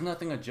 There's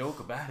nothing a joke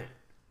about it.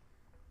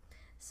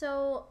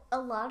 So a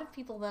lot of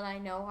people that I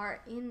know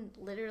are in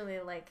literally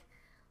like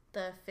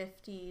the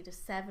 50 to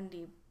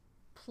 70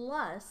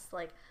 plus.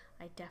 Like,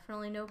 I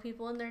definitely know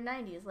people in their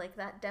 90s, like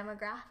that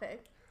demographic.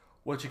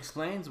 Which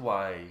explains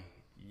why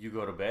you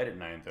go to bed at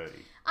 9:30.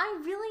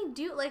 I really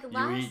do. Like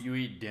You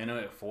eat dinner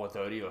at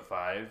 4:30 or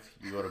 5.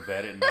 You go to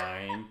bed at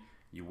 9.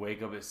 You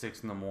wake up at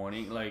 6 in the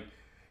morning. Like,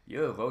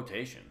 you're a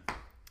rotation.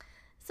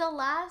 So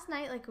last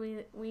night, like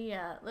we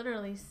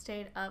literally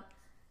stayed up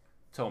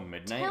Till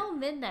midnight? till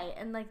midnight,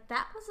 and like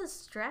that was a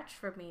stretch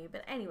for me.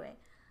 But anyway,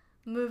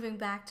 moving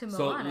back to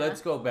So Moana.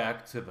 let's go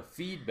back to the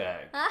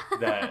feedback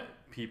that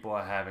people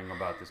are having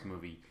about this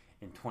movie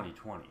in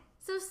 2020.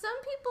 So some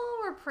people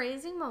were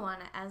praising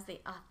Moana as the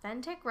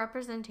authentic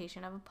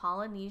representation of a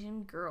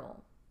Polynesian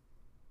girl.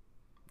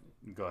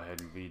 Go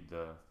ahead and read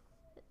the...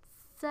 It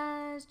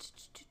says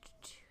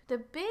the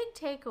big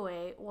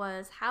takeaway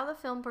was how the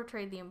film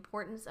portrayed the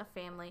importance of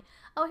family.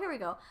 Oh, here we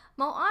go.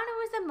 Moana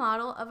was the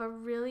model of a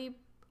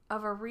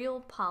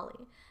real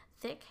Polly.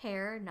 Thick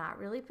hair, not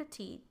really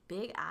petite,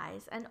 big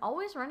eyes, and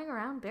always running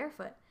around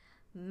barefoot.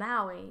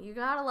 Maui, you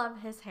gotta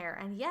love his hair.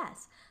 And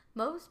yes,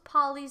 most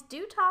Pollys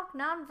do talk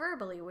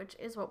non-verbally, which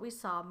is what we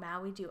saw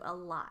Maui do a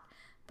lot,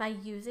 by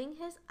using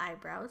his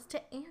eyebrows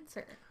to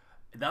answer.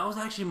 That was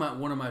actually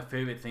one of my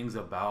favorite things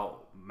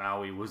about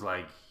Maui was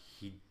like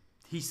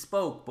he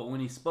spoke, but when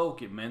he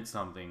spoke it meant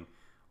something,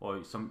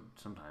 or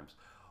sometimes.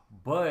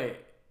 But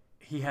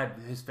he had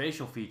his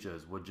facial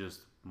features were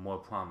just more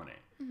prominent.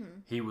 Mm-hmm.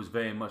 He was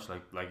very much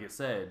like it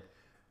said,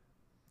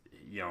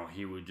 you know,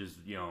 he would just,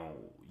 you know,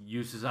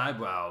 use his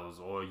eyebrows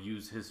or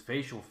use his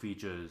facial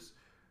features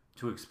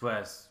to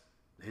express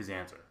his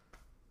answer.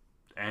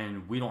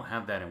 And we don't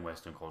have that in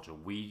Western culture.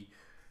 We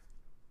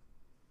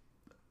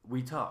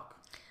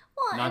talk.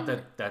 Well, not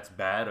that that's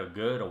bad or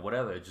good or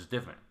whatever, it's just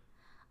different.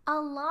 A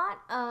lot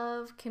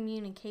of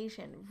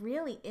communication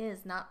really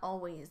is not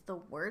always the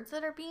words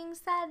that are being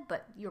said,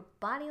 but your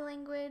body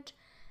language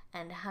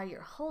and how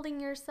you're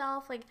holding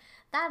yourself, like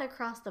that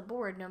across the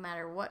board, no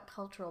matter what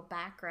cultural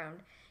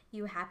background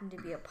you happen to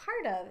be a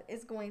part of,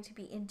 is going to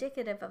be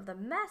indicative of the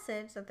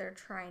message that they're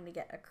trying to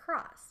get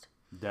across.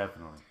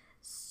 Definitely.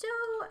 So,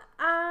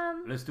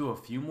 let's do a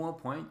few more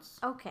points.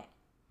 Okay.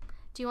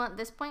 Do you want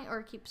this point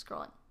or keep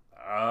scrolling?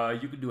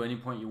 You can do any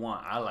point you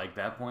want. I like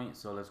that point,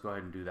 so let's go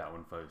ahead and do that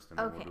one first, and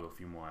then we'll do a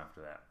few more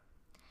after that.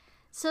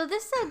 So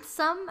this said,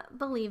 some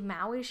believe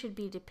Maui should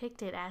be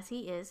depicted as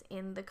he is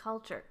in the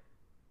culture.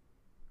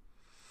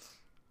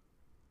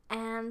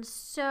 And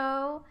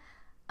so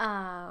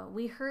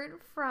we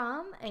heard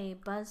from a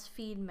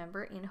BuzzFeed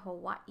member in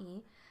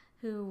Hawaii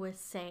who was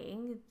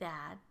saying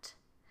that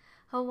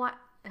Hawaii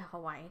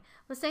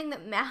was saying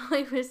that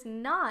Maui was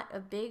not a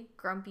big,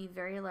 grumpy,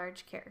 very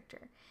large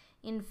character.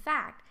 In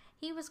fact,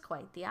 he was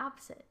quite the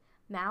opposite.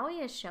 Maui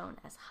is shown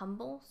as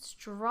humble,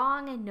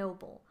 strong, and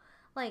noble,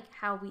 like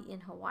how we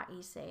in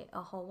Hawaii say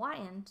a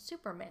Hawaiian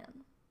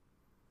Superman.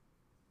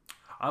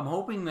 I'm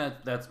hoping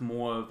that that's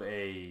more of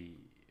a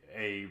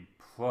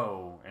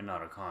pro and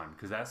not a con,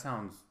 because that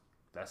sounds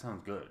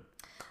good.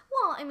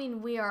 Well, I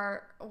mean, we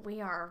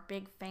are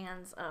big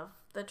fans of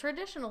the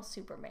traditional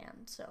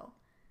Superman, so.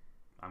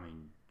 I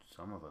mean,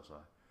 some of us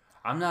are.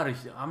 I'm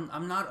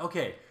not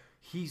okay.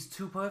 He's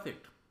too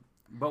perfect.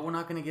 But we're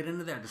not going to get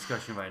into that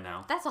discussion right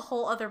now. That's a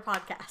whole other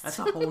podcast. That's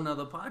a whole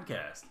nother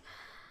podcast.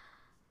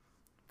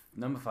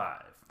 Number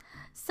 5.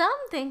 Some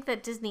think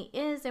that Disney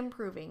is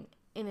improving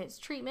in its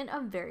treatment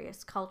of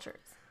various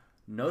cultures.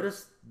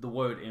 Notice the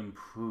word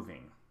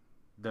improving.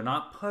 They're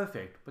not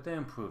perfect, but they're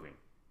improving.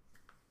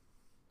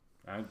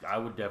 I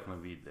would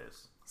definitely read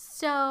this.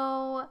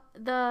 So,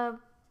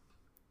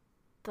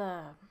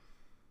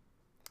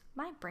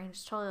 my brain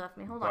just totally left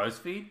me. Hold on.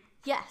 BuzzFeed?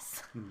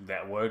 Yes.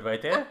 That word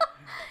right there?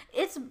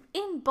 It's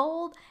in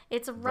bold,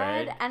 it's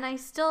red, and I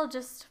still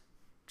just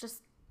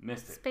just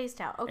missed it.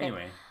 Spaced out. Okay.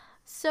 Anyway.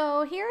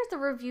 So here's the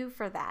review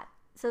for that.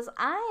 It says,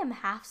 I am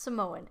half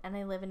Samoan and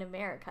I live in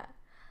America.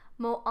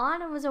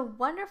 Moana was a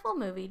wonderful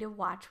movie to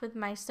watch with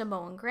my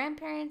Samoan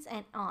grandparents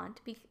and aunt,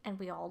 and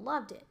we all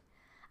loved it.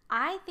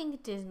 I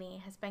think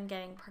Disney has been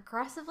getting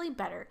progressively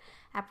better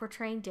at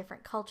portraying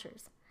different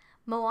cultures.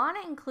 Moana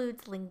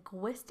includes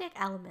linguistic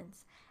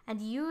elements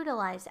and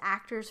utilized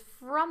actors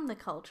from the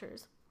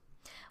cultures.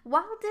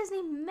 While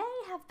Disney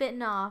may have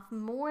bitten off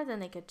more than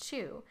they could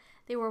chew,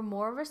 they were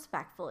more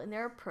respectful in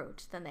their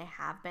approach than they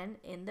have been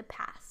in the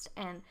past,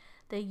 and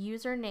the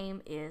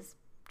username is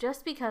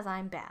Just Because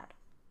I'm Bad.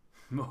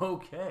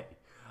 Okay.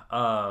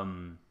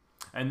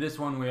 And this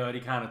one we already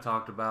kind of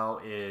talked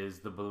about is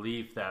the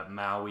belief that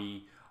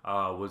Maui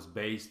was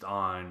based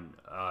on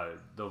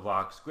The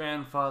Rock's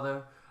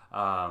grandfather.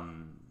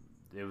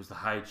 It was the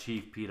High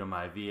Chief Peter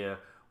Maivia.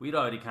 We'd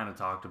already kind of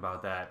talked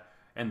about that.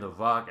 And The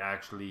Rock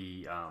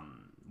actually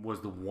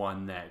was the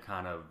one that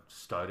kind of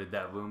started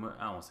that rumor.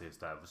 I don't want to say it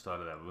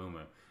started that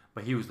rumor,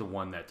 but he was the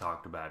one that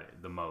talked about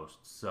it the most.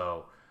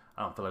 So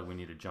I don't feel like we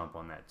need to jump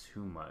on that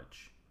too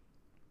much.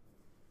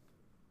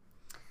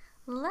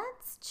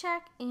 Let's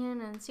check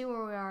in and see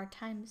where we are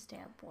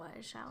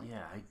timestamp-wise, shall we?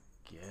 Yeah, I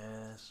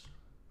guess.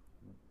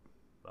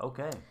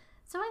 Okay.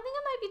 So I think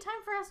it might be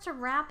time for us to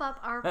wrap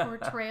up our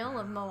portrayal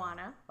of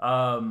Moana.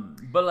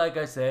 But like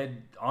I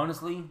said,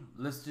 honestly,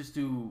 let's just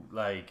do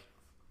like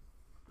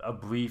a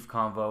brief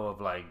convo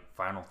of like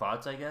final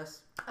thoughts, I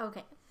guess.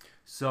 Okay.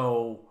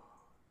 So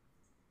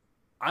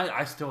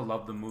I still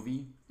love the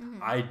movie.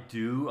 Mm-hmm. I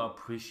do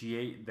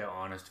appreciate their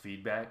honest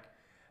feedback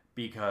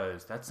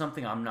because that's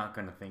something I'm not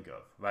going to think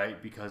of, right?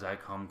 Because I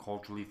come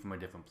culturally from a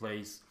different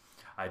place.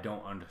 I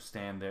don't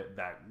understand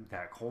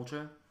that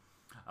culture.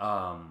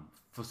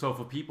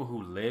 For people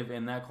who live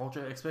in that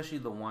culture, especially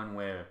the one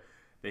where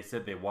they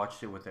said they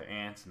watched it with their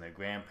aunts and their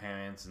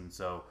grandparents, and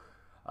so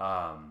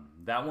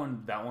that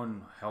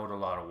one held a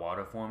lot of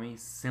water for me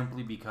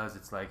simply because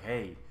it's like,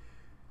 hey,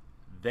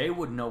 they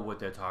would know what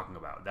they're talking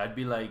about. That'd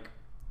be like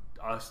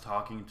us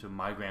talking to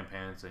my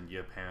grandparents and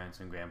your parents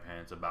and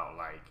grandparents about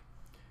like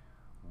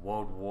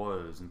world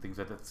wars and things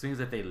like that, things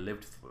that they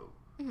lived through.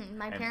 Mm-hmm.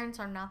 My parents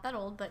are not that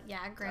old, but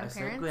yeah, grandparents. I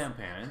said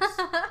grandparents.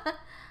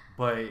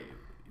 But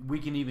we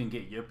can even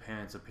get your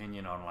parents'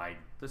 opinion on like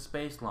the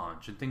space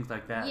launch and things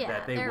like that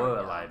that they were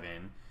alive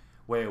in,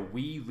 where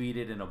we read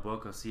it in a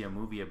book or see a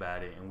movie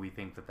about it and we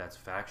think that that's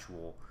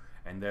factual,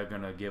 and they're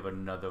gonna give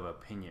another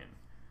opinion.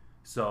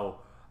 So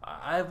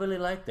I really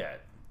like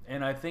that,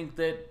 and I think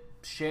that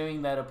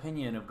sharing that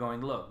opinion of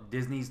going, look,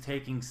 Disney's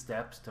taking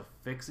steps to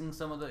fixing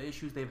some of the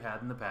issues they've had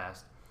in the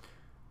past,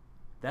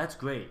 that's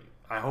great.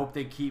 I hope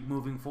they keep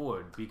moving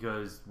forward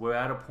because we're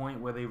at a point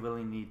where they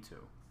really need to.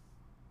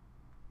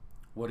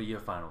 What are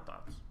your final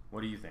thoughts? What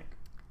do you think?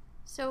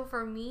 So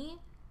for me,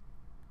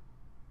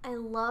 I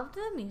loved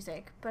the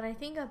music, but I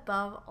think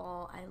above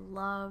all, I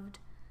loved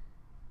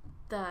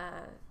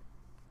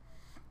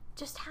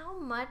just how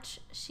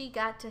much she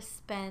got to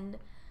spend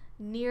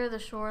near the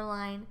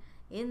shoreline,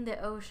 in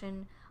the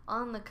ocean,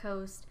 on the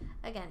coast.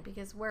 Again,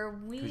 because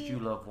because you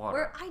love water.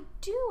 Where I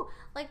do.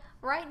 Like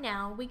right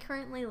now, we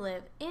currently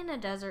live in a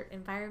desert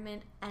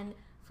environment, and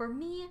for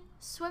me,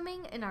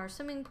 swimming in our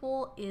swimming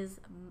pool is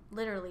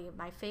literally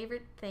my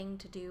favorite thing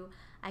to do.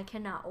 I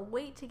cannot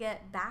wait to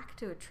get back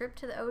to a trip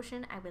to the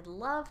ocean. I would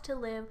love to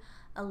live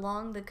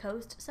along the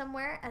coast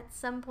somewhere at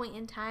some point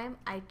in time.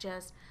 I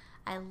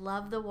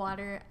love the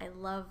water. I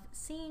love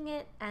seeing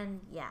it.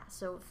 And yeah,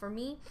 so for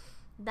me,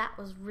 that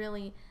was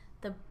really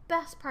the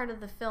best part of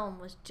the film,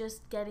 was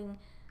just getting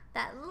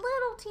that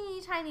little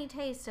teeny tiny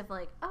taste of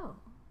like, oh,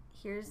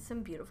 here's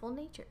some beautiful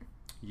nature.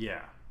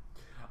 Yeah.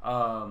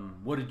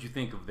 What did you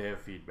think of their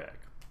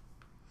feedback?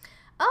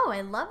 Oh, I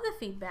love the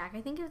feedback.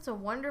 I think it's a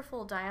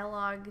wonderful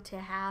dialogue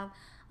to have,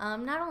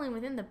 not only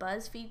within the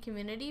BuzzFeed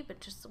community, but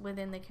just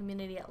within the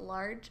community at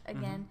large,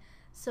 again.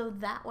 Mm-hmm. So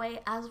that way,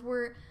 as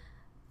we're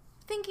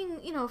thinking,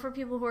 for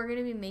people who are going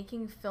to be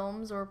making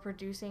films or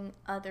producing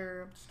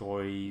other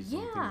stories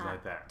and things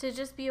like that, to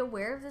just be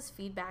aware of this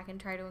feedback and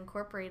try to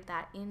incorporate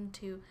that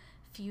into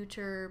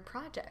future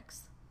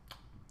projects.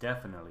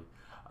 Definitely.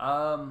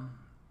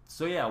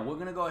 So yeah, we're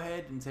going to go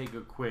ahead and take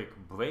a quick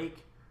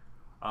break.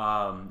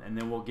 And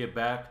then we'll get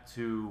back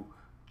to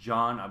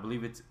John. I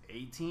believe it's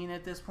 18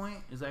 at this point.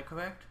 Is that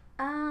correct?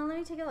 Let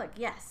me take a look.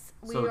 Yes.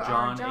 We so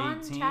are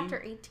John 18,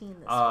 chapter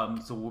 18 this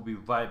week. So we'll be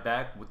right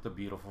back with the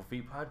Beautiful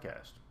Feet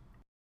podcast.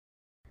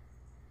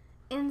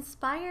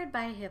 Inspired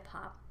by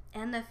hip-hop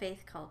and the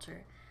faith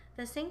culture,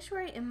 The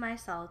Sanctuary in My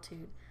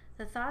Solitude,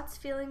 The Thoughts,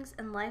 Feelings,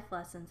 and Life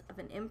Lessons of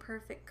an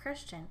Imperfect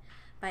Christian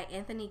by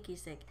Anthony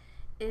Giesick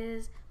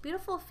is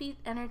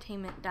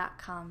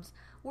BeautifulFeetEntertainment.com's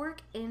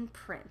work in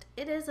print.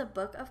 It is a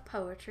book of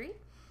poetry,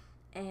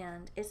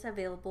 and it's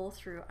available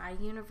through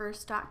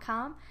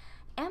iUniverse.com,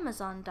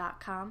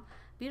 Amazon.com,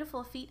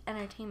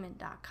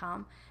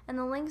 BeautifulFeetEntertainment.com, and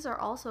the links are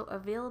also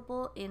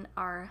available in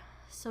our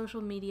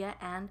social media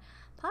and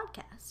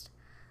podcast.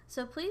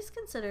 So please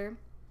consider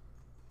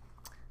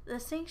The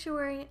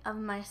Sanctuary of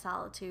My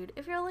Solitude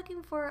if you're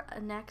looking for a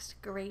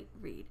next great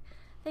read.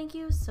 Thank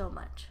you so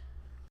much.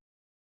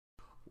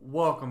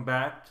 Welcome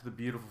back to the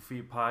Beautiful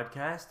Feet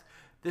Podcast.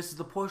 This is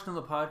the portion of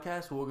the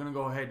podcast where we're going to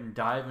go ahead and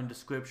dive into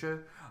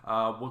Scripture.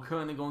 We're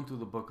currently going through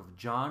the book of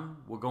John.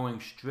 We're going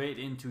straight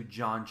into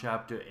John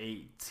chapter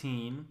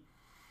 18.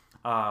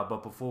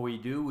 But before we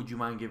do, would you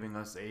mind giving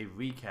us a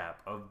recap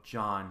of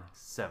John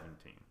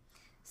 17?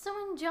 So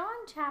in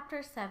John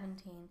chapter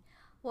 17,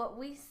 what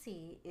we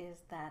see is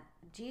that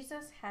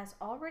Jesus has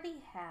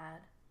already had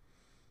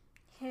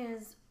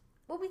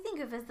what we think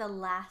of as the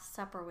Last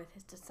Supper with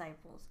his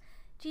disciples.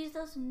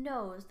 Jesus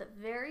knows that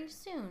very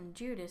soon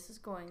Judas is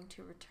going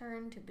to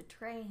return to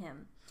betray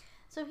him.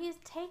 So he is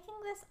taking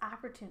this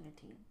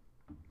opportunity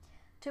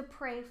to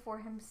pray for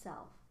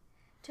himself,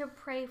 to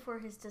pray for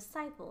his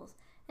disciples,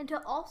 and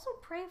to also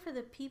pray for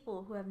the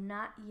people who have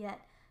not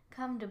yet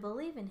come to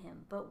believe in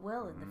him, but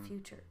will in the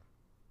future.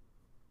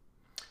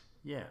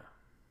 Yeah.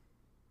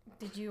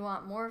 Did you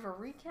want more of a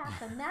recap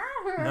than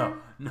that? Or?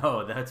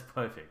 No, that's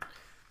perfect.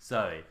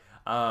 Sorry.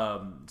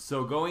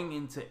 So going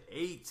into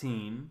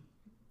 18,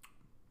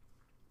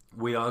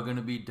 we are going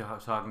to be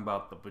talking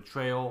about the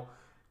betrayal,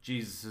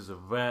 Jesus'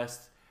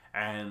 arrest,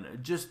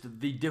 and just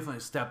the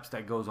different steps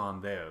that goes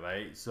on there,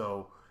 right?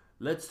 So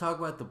let's talk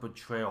about the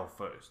betrayal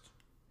first.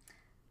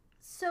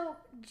 So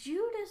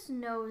Judas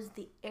knows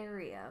the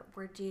area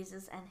where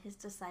Jesus and his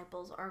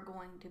disciples are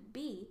going to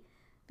be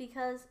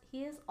because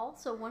he is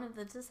also one of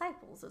the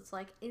disciples. It's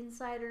like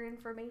insider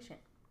information.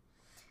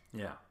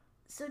 Yeah.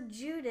 So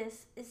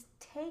Judas is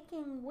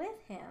taking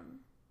with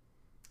him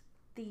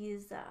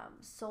these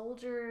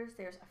soldiers,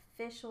 there's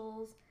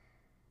officials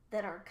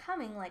that are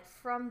coming like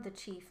from the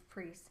chief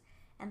priests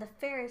and the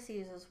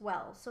Pharisees as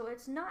well. So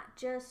it's not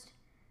just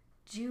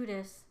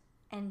Judas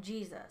and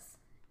Jesus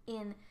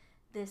in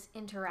this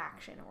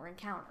interaction or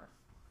encounter.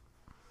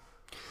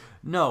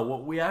 No,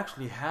 what we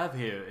actually have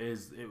here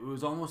is it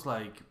was almost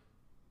like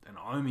an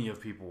army of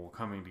people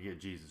coming to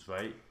get Jesus,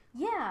 right?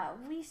 Yeah,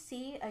 we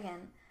see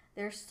again,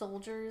 there's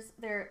soldiers,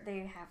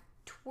 they have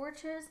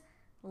torches,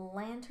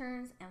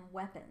 lanterns, and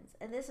weapons.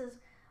 And this is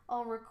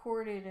all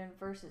recorded in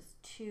verses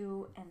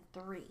 2 and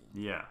 3.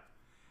 Yeah.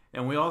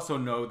 And we also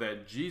know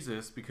that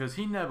Jesus, because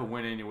he never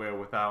went anywhere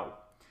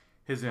without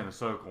his inner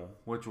circle,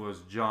 which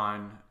was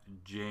John,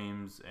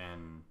 James,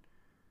 and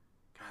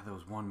God, there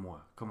was one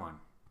more. Come on.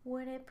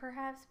 Would it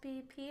perhaps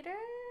be Peter?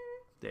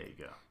 There you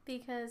go.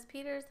 Because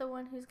Peter's the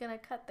one who's going to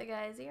cut the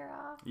guy's ear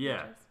off.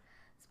 Yeah.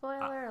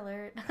 Spoiler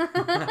alert.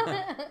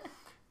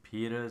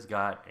 Peter's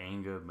got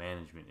anger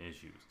management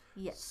issues.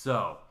 Yes.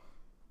 So,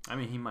 I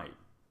mean, he might.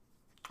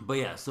 But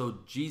yeah, so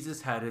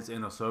Jesus had his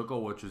inner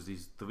circle, which was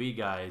these 3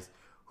 guys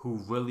who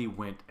really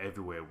went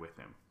everywhere with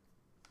him.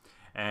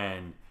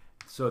 And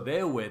so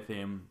they're with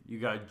him. You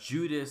got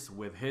Judas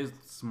with his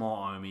small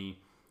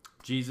army,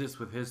 Jesus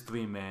with his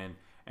 3 men,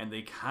 and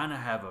they kind of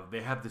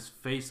have this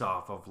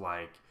face-off of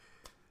like,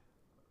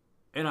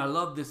 and I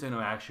love this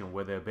interaction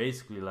where they're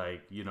basically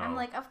like, you know, I'm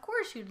like, of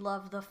course you'd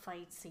love the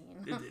fight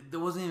scene. There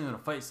wasn't even a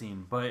fight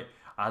scene, but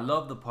I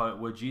love the part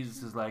where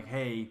Jesus is like,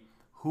 hey,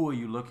 who are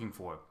you looking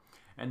for?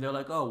 And they're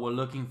like, oh, we're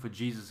looking for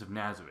Jesus of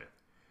Nazareth.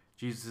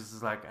 Jesus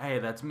is like, hey,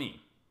 that's me.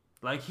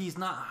 Like, he's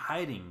not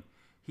hiding.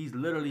 He's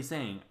literally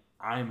saying,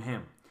 I'm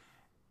him.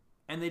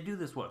 And they do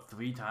this,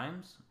 3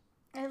 times?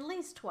 At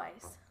least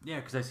twice.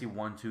 Yeah, because I see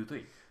 1, 2,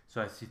 3.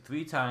 So I see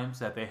 3 times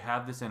that they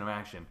have this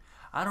interaction.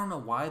 I don't know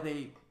why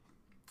they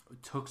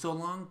took so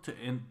long to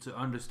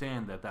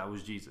understand that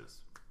was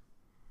Jesus.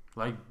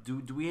 Like,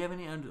 do we have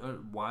any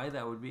why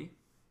that would be?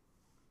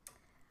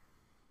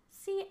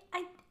 See,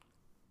 I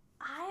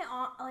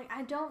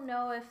don't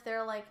know if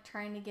they're like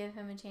trying to give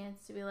him a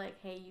chance to be like,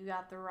 hey, you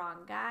got the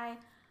wrong guy,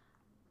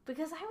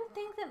 because I would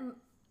think that,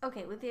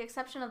 okay, with the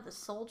exception of the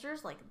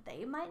soldiers, like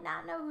they might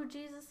not know who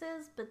Jesus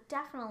is, but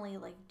definitely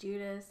like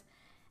Judas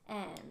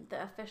and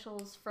the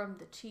officials from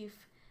the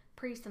chief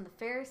priest and the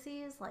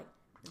Pharisees, like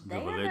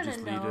they are going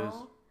to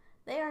know.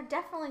 They are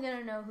definitely going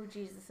to know who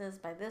Jesus is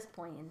by this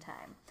point in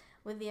time,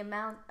 with the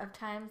amount of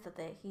times that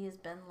he has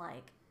been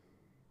like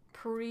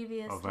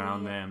previously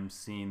around them,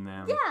 seeing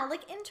them. Yeah,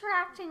 like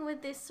interacting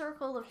with this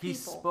circle of people. He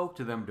spoke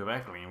to them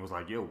directly and was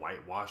like, you're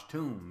whitewashed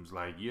tombs.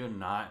 Like, you're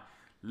not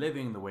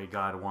living the way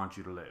God wants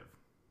you to live.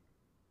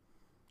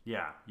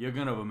 Yeah, you're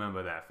going to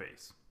remember that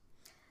face.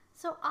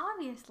 So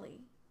obviously,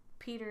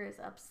 Peter is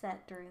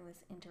upset during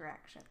this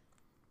interaction.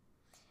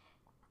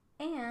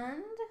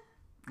 And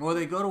well,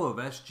 they go to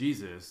arrest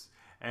Jesus,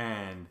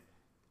 and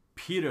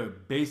Peter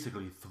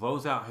basically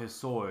throws out his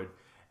sword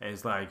and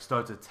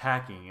starts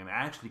attacking and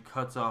actually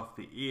cuts off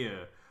the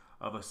ear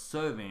of a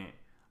servant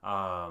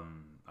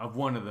of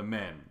one of the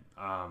men.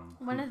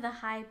 One of the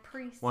high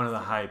priests. One of the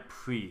high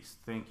priests.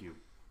 Thank you.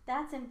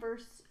 That's in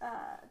verse 10,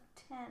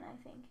 I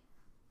think.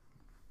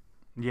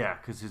 Yeah,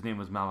 because his name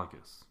was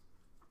Malchus.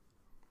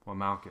 Or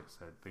Malchus,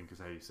 I think is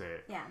how you say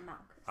it. Yeah,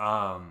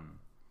 Malchus.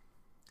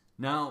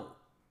 Now,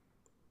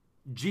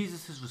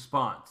 Jesus'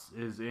 response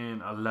is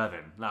in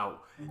 11.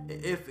 Now,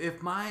 if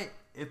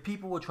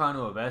people were trying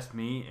to arrest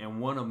me and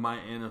one of my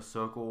inner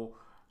circle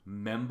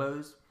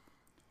members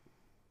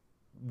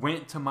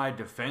went to my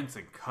defense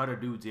and cut a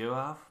dude's ear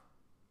off,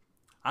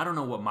 I don't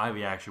know what my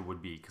reaction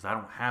would be because I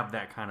don't have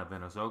that kind of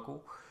inner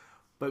circle.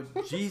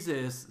 But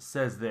Jesus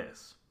says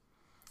this,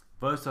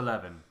 verse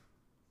 11,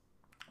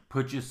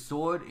 "Put your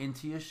sword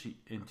into your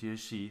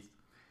sheath.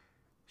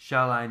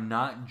 Shall I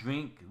not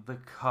drink the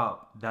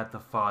cup that the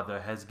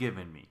Father has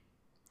given me?"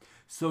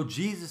 So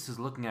Jesus is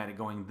looking at it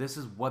going, this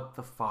is what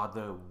the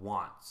Father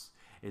wants,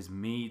 is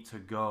me to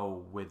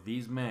go with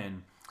these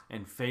men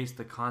and face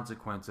the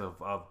consequence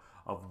of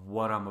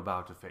what I'm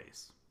about to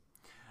face.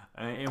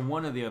 In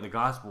one of the other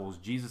Gospels,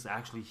 Jesus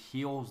actually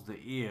heals the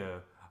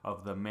ear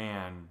of the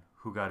man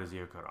who got his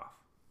ear cut off.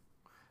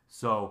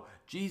 So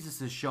Jesus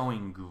is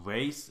showing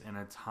grace in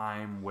a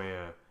time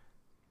where,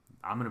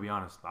 I'm going to be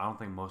honest, I don't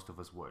think most of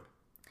us would.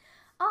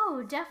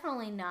 Oh,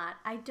 definitely not.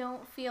 I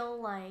don't feel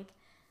like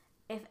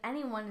if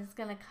anyone is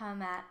going to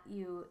come at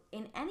you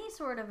in any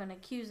sort of an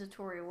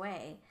accusatory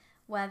way,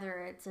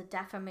 whether it's a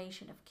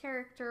defamation of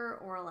character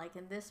or like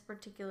in this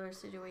particular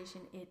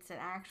situation, it's an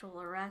actual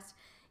arrest,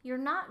 you're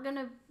not going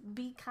to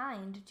be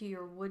kind to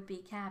your would-be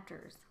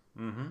captors.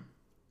 Mm-hmm.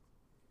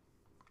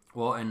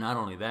 Well, and not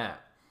only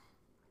that,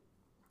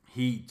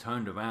 he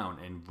turned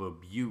around and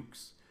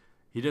rebukes.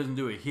 He doesn't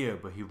do it here,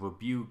 but he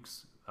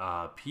rebukes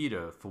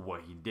Peter for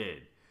what he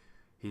did.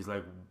 He's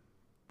like,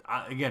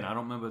 I don't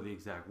remember the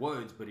exact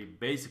words, but he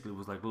basically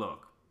was like,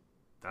 look,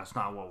 that's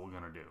not what we're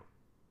going to do.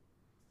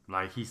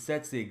 Like, he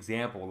sets the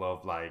example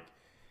of, like,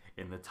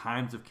 in the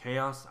times of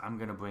chaos, I'm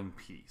going to bring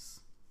peace.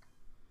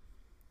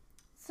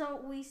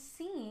 So we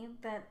see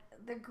that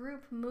the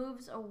group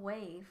moves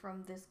away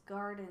from this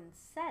garden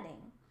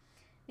setting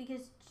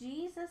because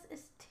Jesus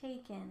is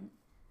taken,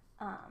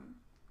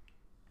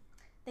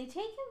 they take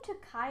him to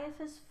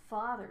Caiaphas'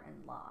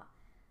 father-in-law.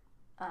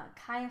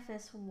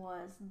 Caiaphas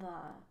was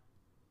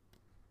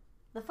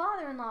the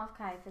father-in-law of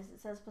Caiaphas,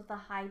 it says, was the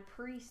high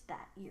priest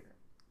that year.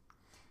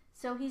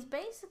 So he's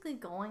basically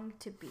going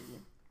to be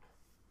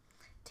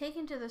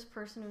taken to this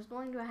person who's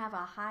going to have a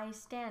high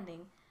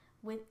standing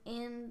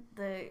within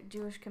the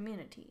Jewish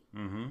community.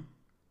 Mm-hmm.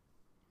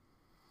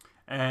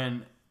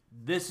 And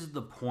this is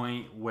the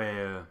point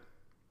where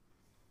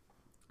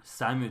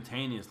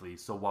simultaneously,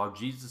 so while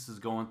Jesus is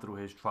going through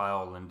his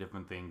trial and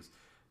different things,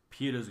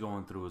 Peter's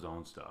going through his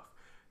own stuff.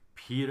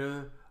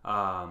 Peter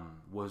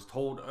was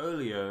told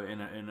earlier in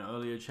an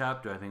earlier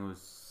chapter, I think it was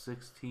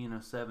 16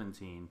 or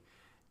 17,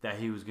 that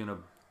he was going to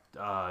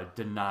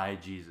deny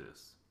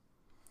Jesus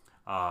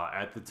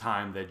at the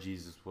time that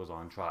Jesus was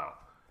on trial.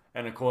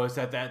 And of course,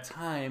 at that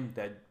time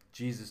that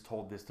Jesus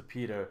told this to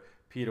Peter,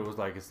 Peter was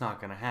like, it's not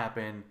going to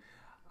happen.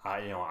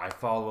 I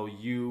follow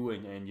you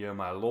and you're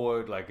my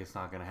Lord. Like, it's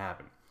not going to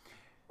happen.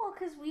 Well,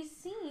 because we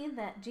see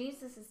that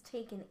Jesus is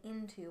taken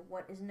into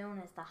what is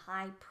known as the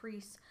high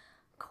priest's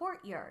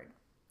courtyard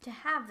to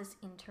have this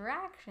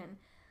interaction,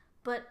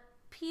 but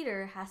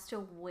Peter has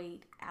to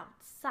wait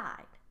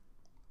outside.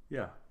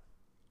 Yeah.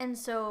 And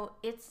so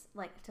it's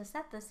like, to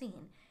set the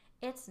scene,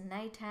 it's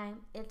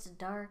nighttime, it's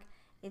dark,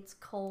 it's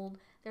cold,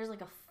 there's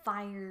like a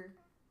fire,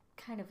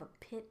 kind of a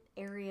pit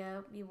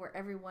area where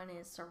everyone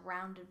is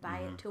surrounded by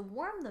it to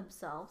warm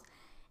themselves,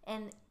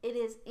 and it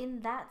is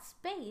in that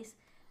space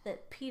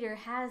that Peter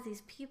has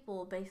these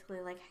people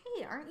basically like,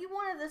 hey, aren't you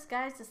one of this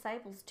guy's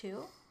disciples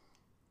too?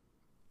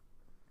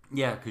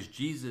 Yeah, because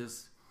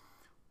Jesus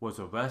was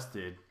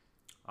arrested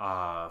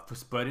for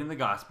spreading the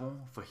gospel,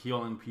 for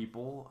healing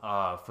people,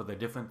 for the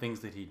different things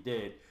that he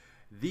did.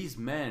 These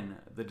men,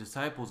 the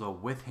disciples, are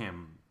with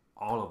him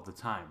all of the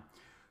time.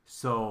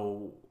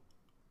 So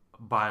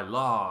by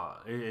law,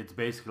 it's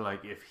basically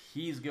like if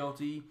he's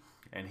guilty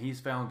and he's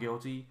found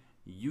guilty,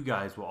 you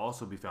guys will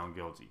also be found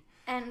guilty.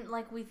 And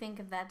like we think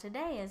of that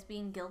today as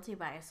being guilty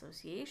by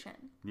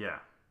association. Yeah.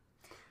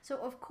 So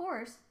of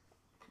course,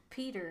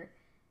 Peter,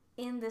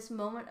 in this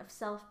moment of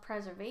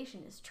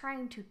self-preservation, is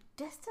trying to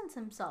distance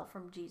himself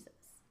from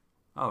Jesus.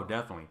 Oh,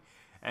 definitely.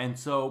 And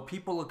so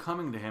people are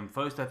coming to him.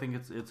 First, I think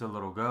it's a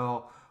little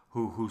girl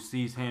who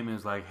sees him and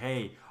is like,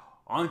 hey,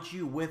 aren't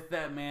you with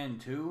that man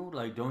too?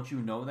 Like, don't you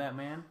know that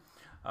man?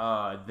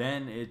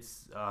 Then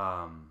it's,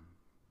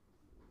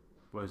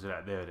 where is it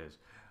at? There it is.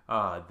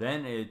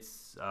 Then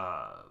it's,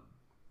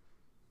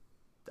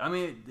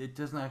 it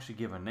doesn't actually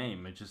give a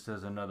name. It just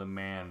says another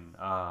man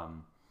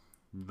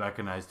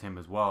recognized him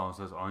as well and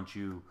says,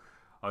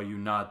 are you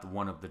not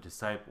one of the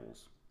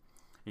disciples?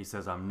 He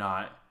says, I'm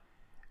not.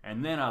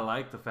 And then I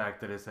like the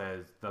fact that it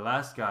says, the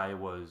last guy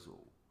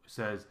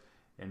says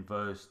in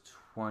verse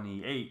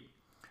 28,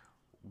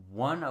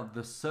 one of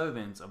the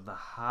servants of the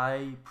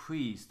high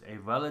priest, a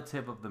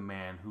relative of the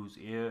man whose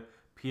ear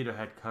Peter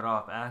had cut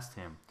off, asked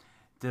him,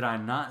 did I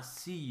not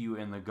see you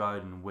in the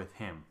garden with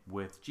him,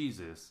 with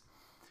Jesus?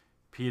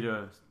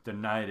 Peter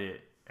denied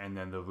it, and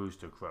then the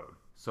rooster crowed.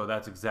 So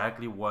that's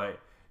exactly what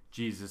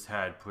Jesus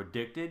had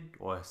predicted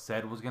or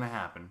said was going to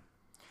happen.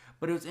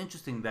 But it was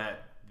interesting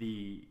that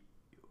the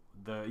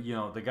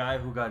guy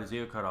who got his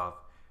ear cut off,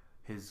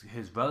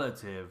 his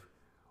relative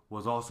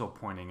was also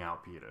pointing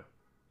out Peter.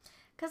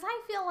 Because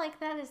I feel like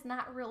that is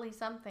not really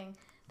something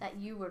that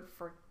you would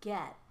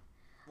forget.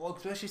 Well,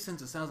 especially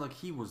since it sounds like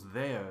he was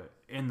there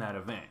in that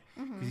event.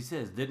 Because he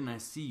says, didn't I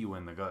see you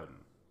in the garden?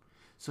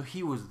 So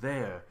he was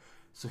there.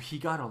 So he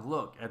got a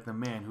look at the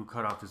man who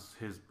cut off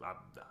his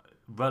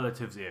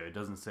relative's ear. It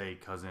doesn't say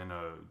cousin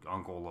or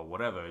uncle or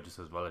whatever. It just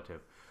says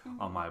relative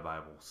on my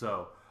Bible.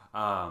 So,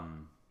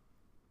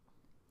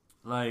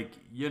 like,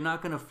 you're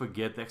not going to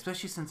forget that,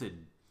 especially since it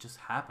just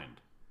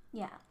happened.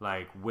 Yeah.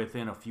 Like,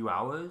 within a few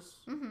hours,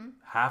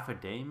 half a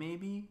day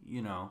maybe,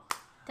 you know.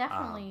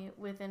 Definitely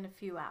within a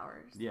few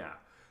hours. Yeah.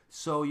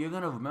 So you're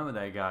going to remember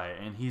that guy,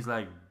 and he's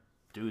like,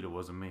 dude, it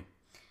wasn't me.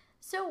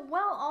 So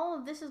while all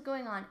of this is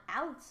going on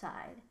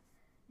outside,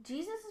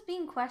 Jesus is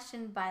being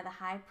questioned by the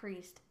high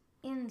priest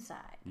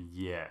inside.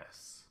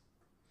 Yes.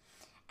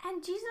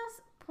 And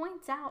Jesus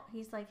points out,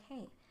 he's like,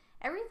 hey,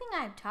 everything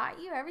I've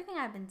taught you, everything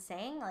I've been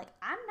saying, like,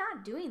 I'm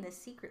not doing this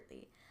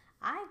secretly.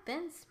 I've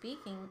been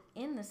speaking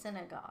in the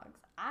synagogues.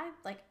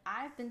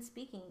 I've been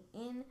speaking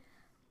in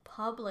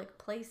public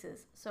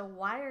places. So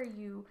why are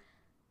you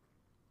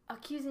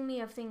accusing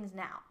me of things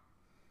now?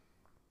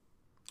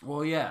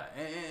 Well, yeah,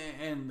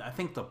 and I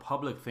think the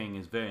public thing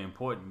is very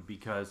important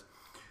because,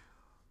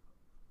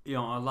 you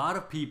know, a lot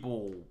of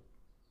people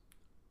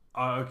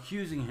are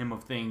accusing him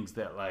of things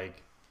that,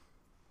 like,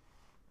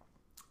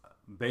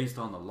 based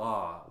on the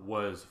law,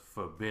 was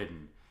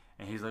forbidden.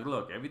 And he's like,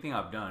 look, everything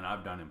I've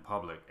done in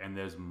public, and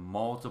there's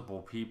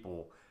multiple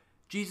people.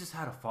 Jesus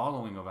had a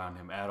following around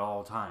him at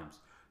all times.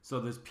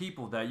 So there's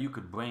people that you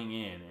could bring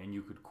in and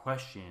you could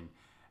question,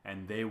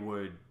 and they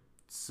would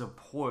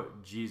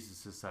support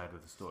Jesus' side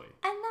of the story.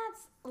 And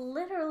that's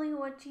literally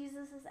what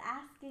Jesus is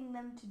asking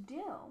them to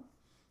do.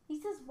 He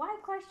says, why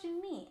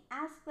question me?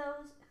 Ask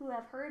those who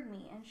have heard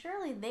me, and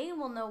surely they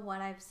will know what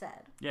I've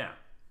said. Yeah.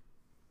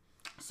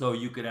 So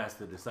you could ask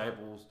the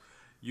disciples,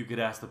 you could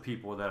ask the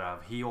people that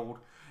I've healed,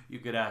 you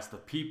could ask the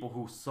people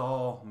who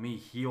saw me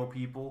heal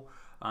people.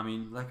 I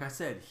mean, like I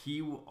said,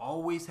 he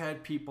always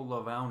had people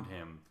around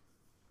him.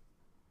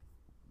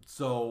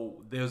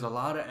 So there's a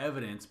lot of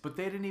evidence, but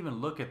they didn't even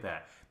look at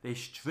that. They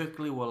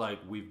strictly were like,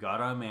 we've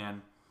got our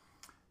man,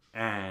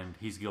 and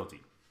he's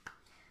guilty.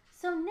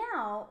 So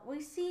now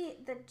we see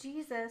that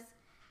Jesus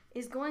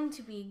is going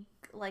to be,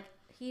 like,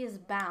 he is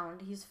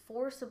bound. He's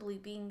forcibly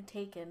being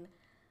taken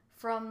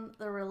from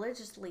the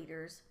religious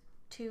leaders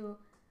to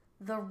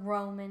the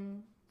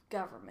Roman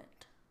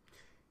government.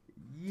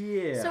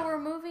 Yeah. So we're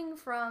moving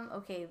from,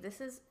 okay, this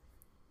is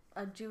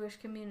a Jewish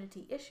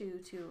community issue,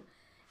 to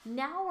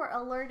now we're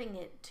alerting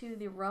it to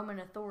the Roman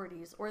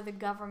authorities or the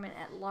government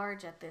at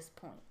large at this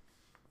point.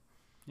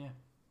 Yeah.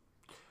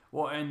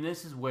 Well, and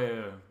this is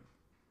where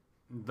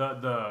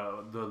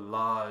the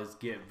laws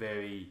get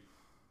very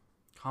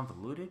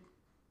convoluted,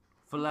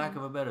 for lack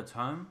of a better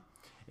term.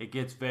 It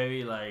gets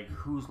very like,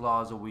 whose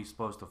laws are we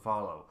supposed to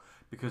follow?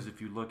 Because if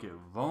you look at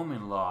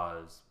Roman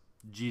laws,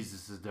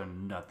 Jesus has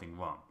done nothing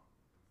wrong.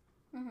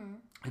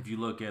 If you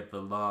look at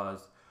the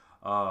laws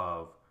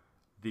of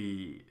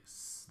the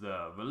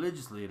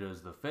religious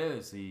leaders, the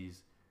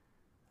Pharisees,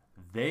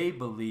 they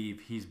believe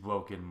he's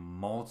broken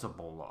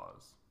multiple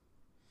laws.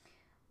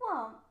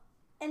 Well,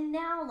 and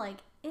now, like,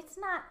 it's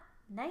not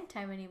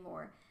nighttime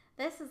anymore.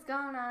 This has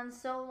gone on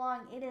so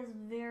long, it is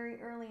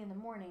very early in the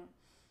morning.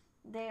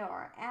 They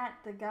are at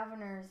the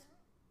governor's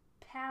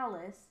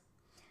palace,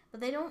 but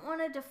they don't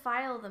want to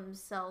defile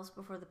themselves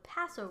before the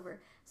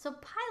Passover. So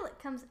Pilate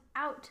comes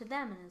out to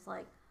them and is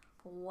like,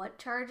 what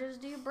charges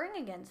do you bring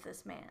against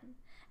this man?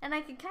 And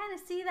I can kind of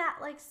see that,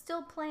 like,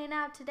 still playing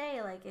out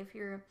today. Like, if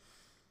you're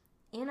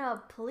in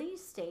a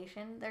police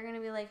station, they're going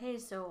to be like, hey,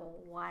 so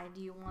why do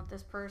you want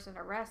this person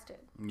arrested?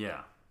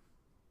 Yeah.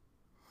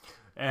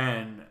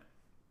 And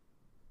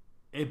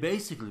it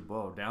basically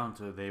boiled down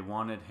to they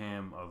wanted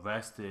him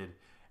arrested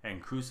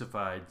and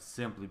crucified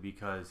simply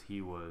because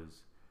he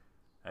was,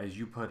 as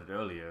you put it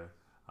earlier,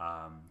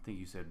 I think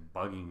you said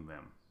bugging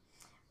them.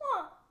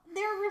 Well,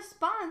 their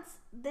response,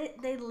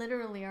 they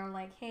literally are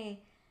like,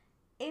 hey,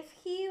 if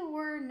he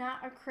were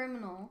not a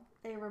criminal,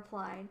 they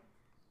replied,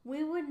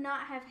 we would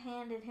not have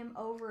handed him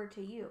over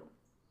to you.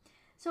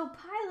 So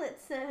Pilate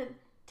said,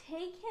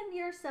 take him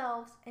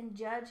yourselves and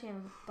judge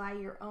him by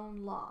your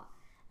own law.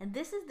 And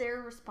this is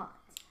their response.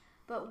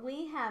 But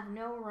we have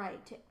no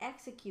right to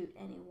execute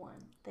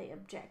anyone, they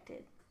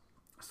objected.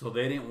 So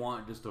they didn't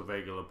want just a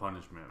regular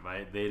punishment,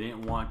 right? They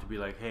didn't want to be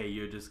like, hey,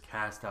 you're just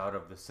cast out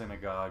of the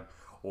synagogue,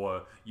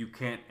 or you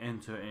can't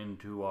enter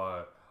into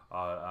our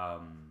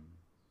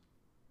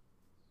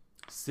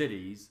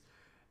cities.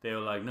 They were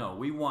like, no,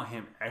 we want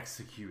him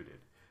executed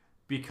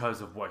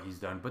because of what he's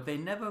done. But they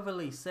never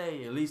really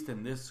say, at least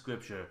in this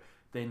scripture,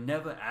 they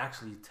never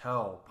actually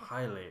tell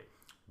Pilate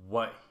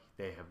what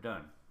they have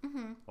done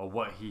or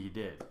what he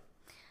did.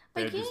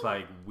 They're just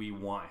like, we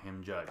want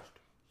him judged.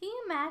 Can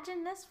you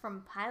imagine this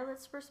from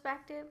Pilate's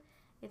perspective?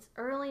 It's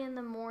early in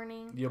the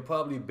morning. You're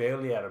probably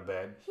barely out of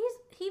bed.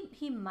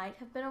 He might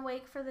have been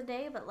awake for the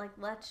day, but, like,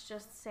 let's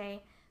just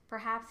say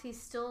perhaps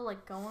he's still,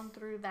 like, going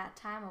through that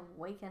time of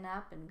waking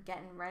up and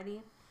getting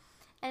ready.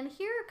 And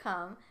here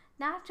come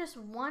not just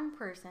one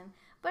person,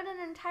 but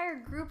an entire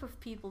group of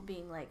people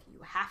being like,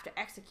 you have to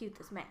execute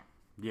this man.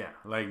 Yeah,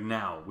 like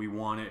now. We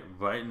want it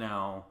right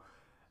now.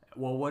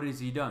 Well, what has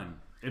he done?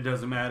 It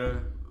doesn't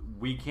matter.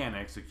 we can't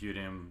execute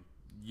him.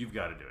 You've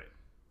got to do it.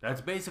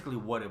 That's basically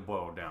what it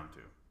boiled down to.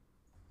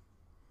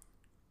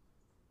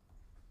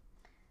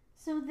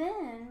 So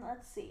then,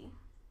 let's see.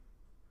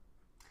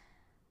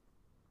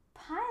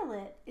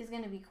 Pilate is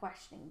going to be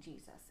questioning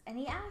Jesus. And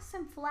he asks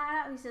him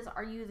flat out, he says,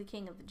 "Are you the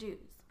king of the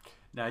Jews?"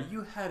 Now,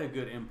 you had a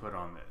good input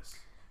on this.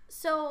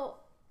 So,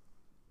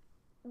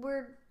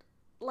 we're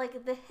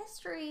like, the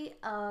history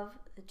of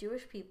the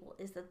Jewish people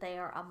is that they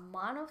are a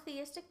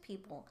monotheistic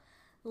people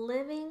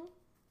living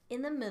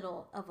in the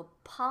middle of a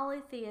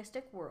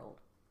polytheistic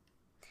world.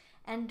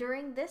 And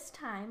during this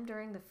time,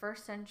 during the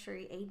 1st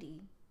century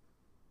AD,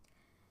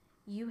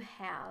 you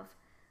have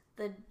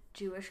the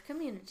Jewish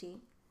community,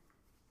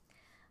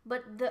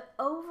 but the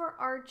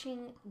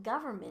overarching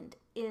government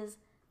is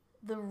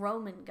the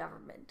Roman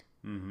government.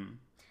 Mm-hmm.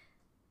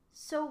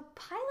 So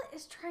Pilate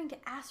is trying to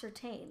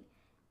ascertain,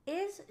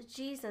 is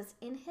Jesus,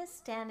 in his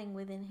standing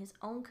within his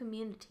own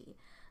community,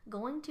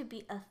 going to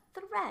be a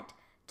threat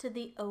to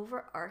the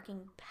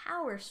overarching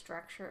power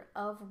structure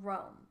of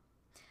Rome?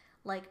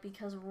 Like,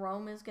 because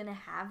Rome is going to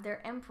have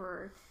their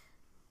emperor.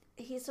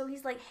 He's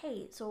like,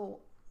 hey, so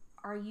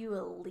are you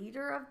a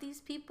leader of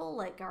these people?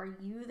 Like, are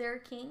you their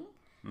king?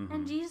 Mm-hmm.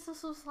 And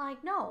Jesus was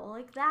like, no,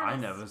 like I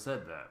never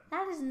said that.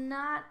 That is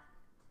not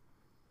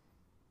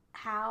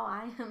how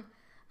I am,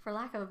 for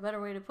lack of a better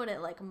way to put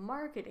it, like,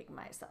 marketing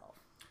myself.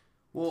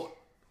 Well,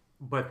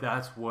 but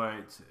that's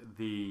what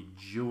the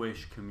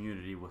Jewish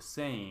community was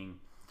saying.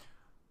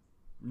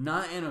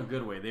 Not in a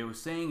good way. They were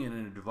saying it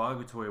in a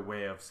derogatory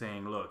way of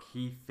saying, look,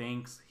 he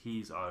thinks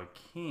he's our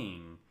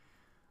king.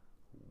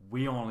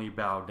 We only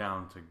bow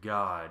down to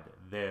God.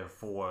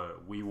 Therefore,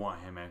 we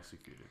want him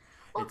executed.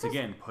 Well, it's,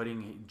 again,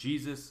 putting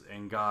Jesus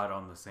and God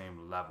on the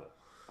same level.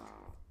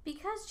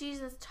 Because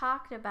Jesus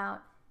talked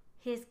about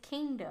his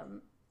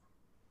kingdom,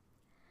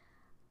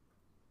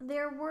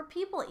 there were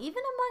people,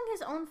 even among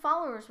his own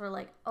followers, were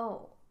like,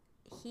 oh,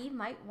 he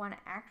might want to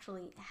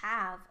actually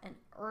have an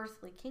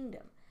earthly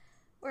kingdom.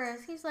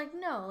 Whereas he's like,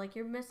 no, like,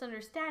 you're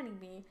misunderstanding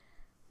me.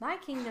 My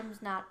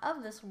kingdom's not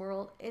of this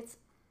world. It's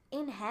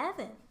in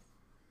heaven.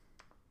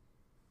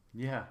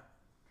 Yeah.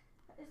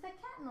 Is that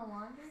cat in the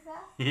laundry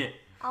bag? Yeah.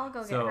 I'll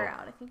go get her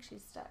out. I think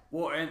she's stuck.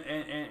 Well,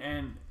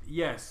 and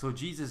yes, so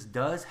Jesus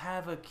does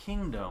have a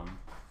kingdom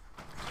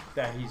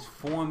that he's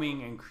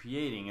forming and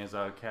creating as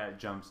our cat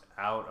jumps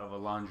out of a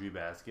laundry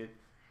basket.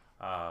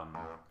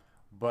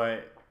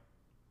 But...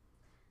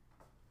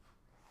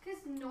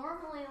 Because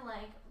normally,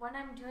 like, when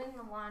I'm doing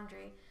the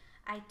laundry,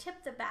 I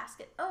tip the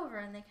basket over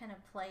and they kind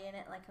of play in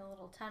it like a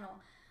little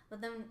tunnel.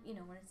 But then, you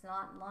know, when it's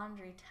not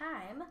laundry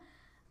time,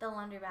 the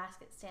laundry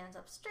basket stands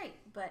up straight.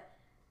 But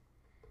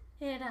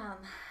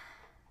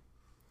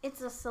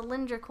it's a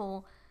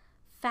cylindrical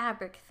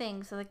fabric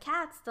thing. So the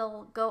cats,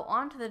 they'll go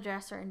onto the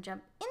dresser and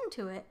jump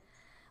into it.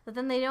 But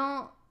then they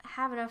don't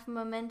have enough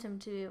momentum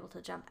to be able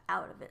to jump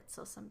out of it.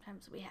 So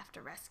sometimes we have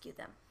to rescue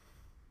them.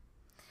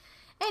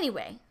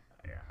 Anyway...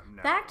 Yeah,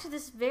 no. Back to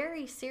this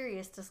very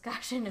serious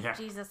discussion of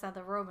Jesus and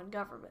the Roman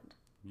government.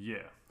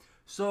 Yeah.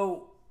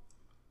 So,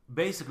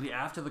 basically,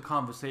 after the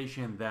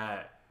conversation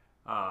that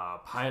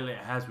Pilate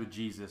has with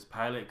Jesus,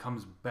 Pilate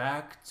comes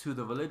back to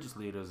the religious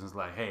leaders and is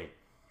like, hey,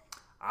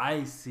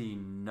 I see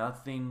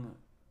nothing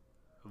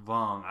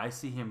wrong. I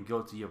see him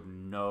guilty of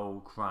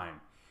no crime.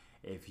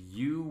 If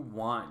you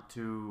want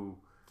to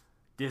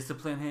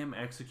discipline him,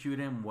 execute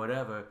him,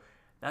 whatever...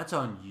 That's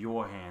on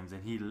your hands,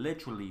 and he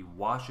literally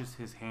washes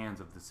his hands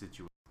of the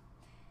situation.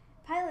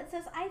 Pilate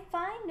says, I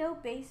find no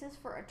basis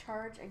for a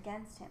charge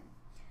against him,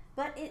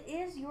 but it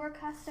is your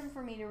custom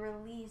for me to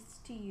release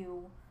to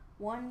you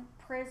one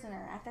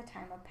prisoner at the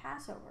time of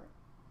Passover.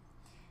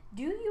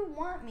 Do you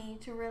want me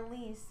to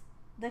release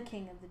the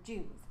king of the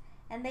Jews?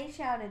 And they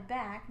shouted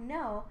back,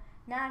 no,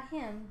 not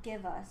him,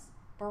 give us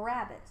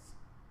Barabbas.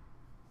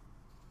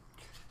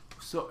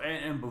 So,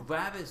 and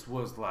Barabbas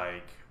was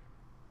like...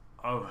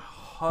 a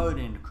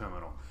hardened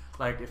criminal.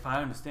 Like, if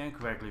I understand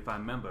correctly, if I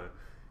remember,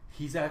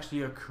 he's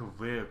actually a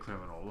career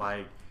criminal.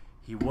 Like,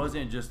 he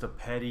wasn't just a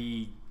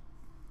petty,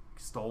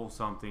 stole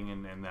something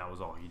and that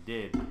was all he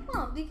did.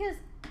 Well, because,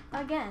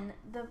 again,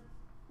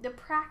 the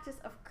practice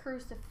of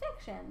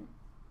crucifixion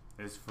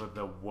is for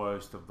the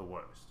worst of the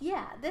worst.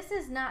 Yeah, this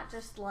is not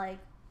just like,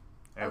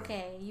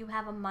 okay, you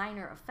have a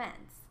minor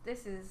offense.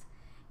 This is,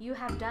 you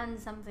have done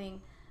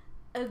something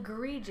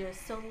egregious,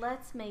 so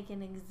let's make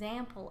an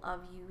example of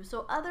you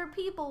so other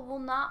people will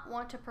not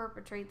want to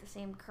perpetrate the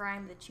same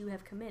crime that you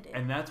have committed.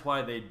 And that's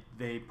why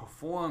they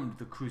performed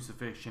the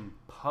crucifixion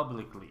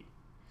publicly,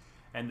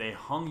 and they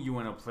hung you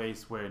in a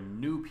place where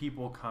new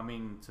people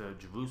coming to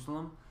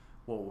Jerusalem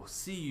will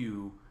see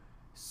you,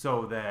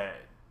 so that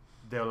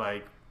they're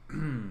like, I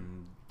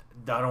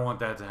don't want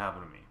that to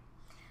happen to me.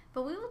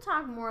 But we will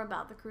talk more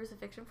about the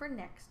crucifixion for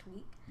next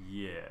week.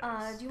 Yes.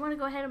 Do you want to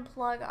go ahead and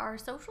plug our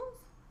socials?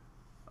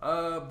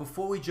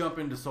 Before we jump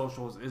into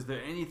socials, is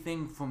there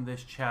anything from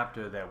this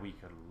chapter that we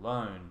could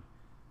learn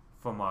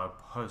from our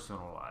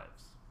personal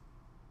lives?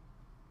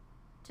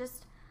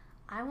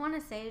 I want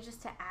to say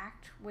just to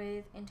act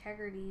with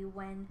integrity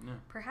when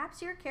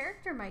perhaps your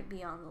character might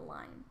be on the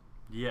line.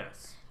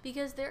 Yes.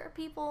 Because there are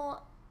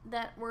people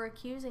that were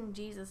accusing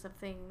Jesus of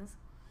things,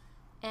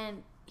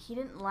 and he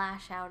didn't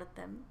lash out at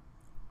them.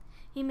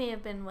 He may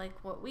have been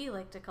like what we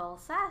like to call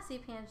sassy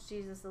pants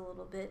Jesus a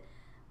little bit,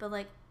 but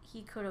like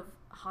he could have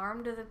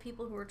harmed the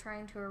people who were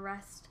trying to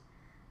arrest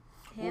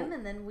him, well,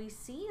 and then we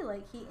see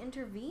like he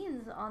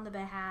intervenes on the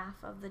behalf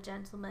of the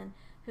gentleman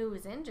who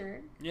was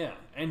injured. Yeah,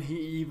 and he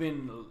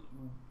even,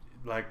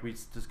 like we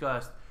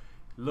discussed,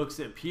 looks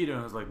at Peter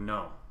and was like,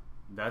 no,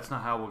 that's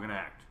not how we're going to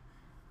act.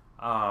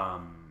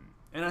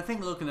 And I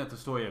think looking at the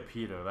story of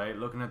Peter, right,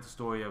 looking at the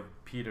story of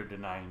Peter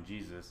denying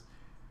Jesus,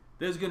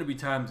 there's going to be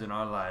times in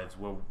our lives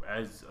where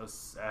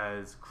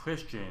as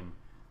Christian,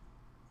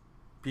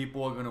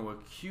 people are going to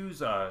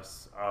accuse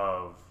us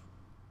of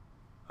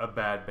a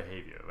bad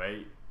behavior,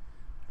 right?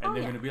 And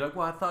they're going to be like,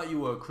 well, I thought you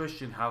were a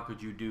Christian. How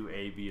could you do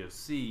A, B, or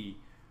C?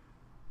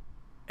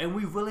 And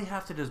we really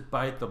have to just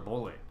bite the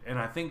bullet. And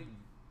I think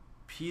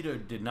Peter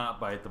did not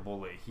bite the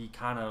bullet. He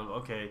kind of,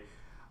 okay,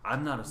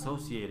 I'm not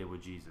associated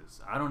with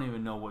Jesus. I don't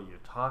even know what you're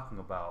talking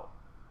about.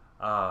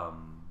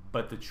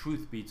 But the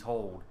truth be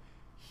told,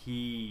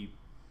 he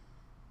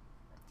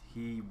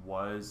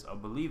was a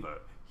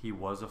believer. He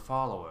was a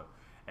follower.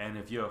 And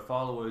if you're a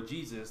follower of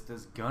Jesus,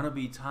 there's going to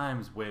be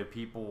times where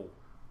people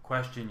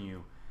question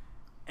you.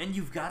 And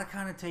you've got to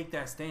kind of take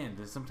that stand.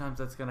 And sometimes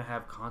that's going to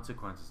have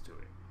consequences to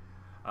it.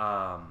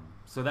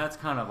 So that's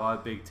kind of our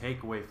big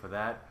takeaway for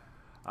that.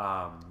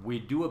 We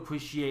do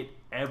appreciate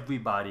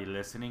everybody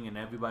listening and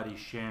everybody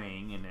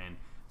sharing and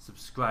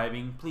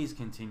subscribing. Please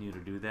continue to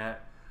do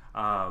that.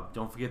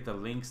 Don't forget the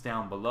links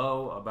down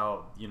below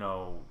about, you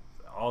know,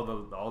 all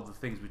the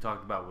things we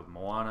talked about with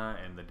Moana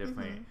and the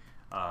different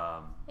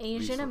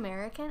Asian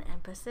American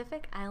and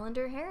Pacific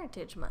Islander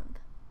Heritage Month.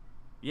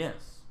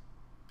 Yes,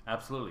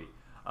 absolutely.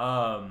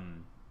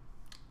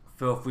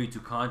 Feel free to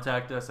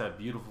contact us at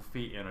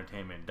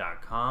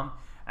beautifulfeetentertainment.com,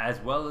 as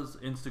well as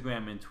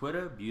Instagram and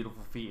Twitter,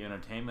 Beautiful Feet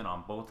Entertainment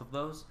on both of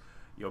those.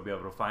 You'll be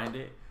able to find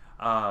it.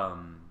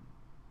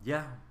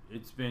 Yeah,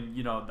 it's been,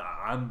 you know,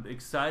 I'm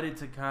excited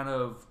to kind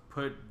of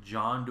put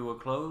John to a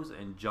close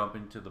and jump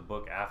into the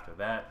book after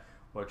that,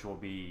 which will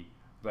be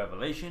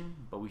Revelation,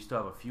 but we still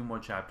have a few more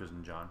chapters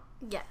in John.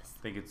 Yes.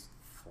 I think it's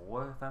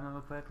 4, if I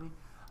remember correctly.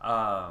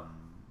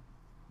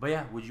 But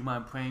yeah, would you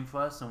mind praying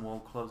for us and we'll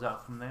close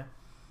out from there?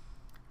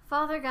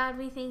 Father God,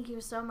 we thank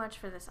you so much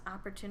for this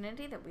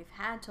opportunity that we've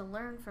had to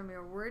learn from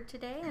your word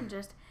today. And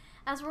just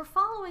as we're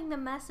following the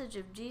message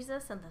of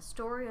Jesus and the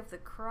story of the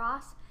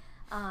cross,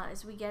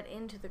 as we get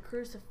into the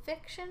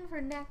crucifixion for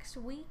next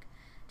week,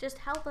 just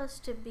help us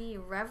to be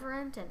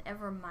reverent and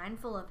ever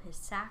mindful of his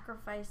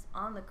sacrifice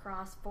on the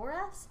cross for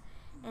us.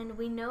 And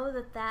we know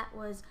that that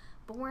was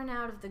born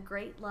out of the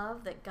great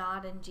love that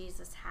God and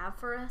Jesus have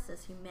for us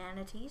as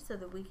humanity, so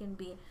that we can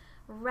be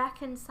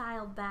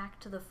reconciled back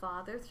to the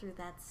Father through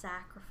that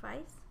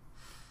sacrifice.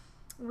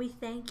 We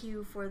thank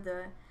you for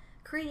the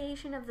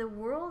creation of the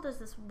world as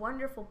this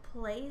wonderful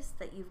place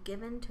that you've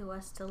given to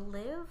us to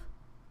live.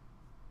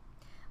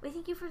 We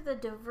thank you for the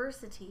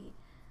diversity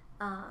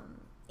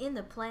in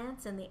the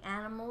plants and the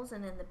animals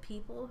and in the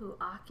people who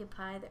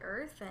occupy the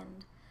earth.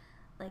 And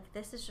like,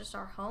 this is just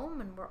our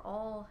home, and we're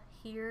all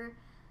here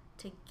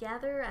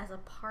together as a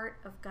part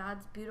of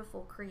God's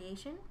beautiful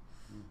creation.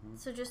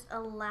 So just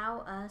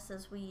allow us,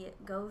 as we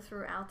go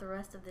throughout the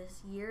rest of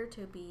this year,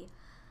 to be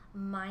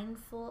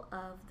mindful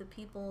of the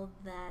people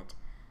that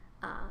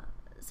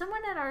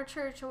someone at our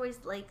church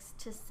always likes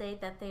to say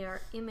that they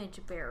are image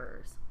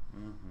bearers.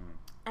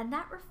 And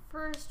that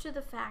refers to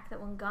the fact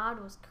that when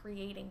God was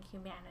creating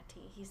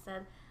humanity, he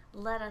said,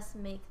 let us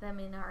make them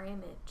in our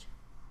image.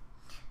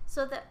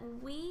 So that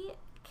we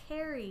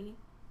carry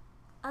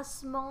a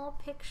small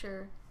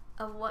picture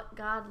of what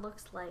God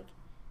looks like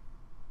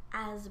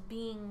as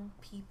being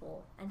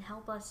people, and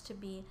help us to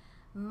be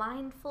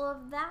mindful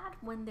of that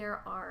when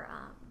there are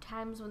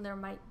times when there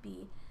might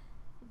be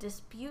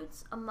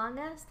disputes among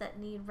us that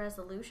need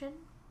resolution.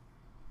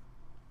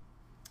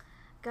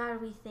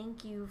 God, we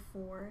thank you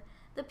for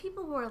the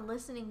people who are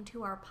listening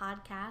to our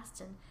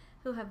podcast and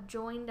who have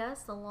joined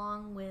us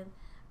along with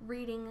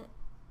reading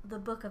the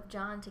book of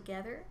John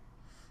together,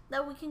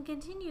 that we can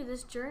continue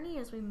this journey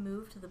as we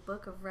move to the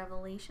book of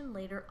Revelation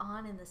later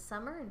on in the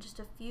summer in just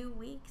a few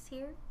weeks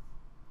here.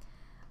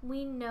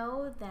 We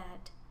know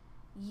that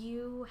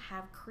you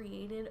have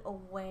created a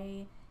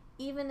way,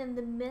 even in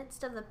the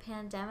midst of the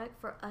pandemic,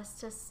 for us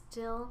to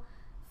still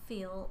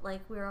feel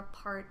like we're a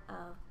part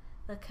of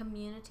the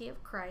community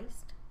of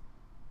Christ,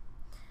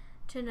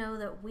 to know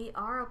that we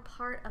are a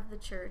part of the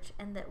church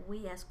and that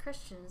we as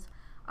Christians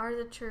are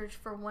the church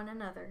for one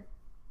another.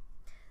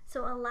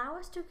 So allow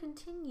us to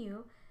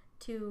continue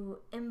to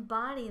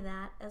embody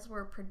that as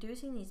we're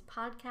producing these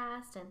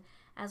podcasts and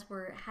as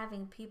we're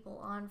having people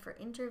on for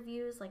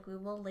interviews like we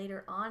will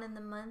later on in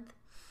the month.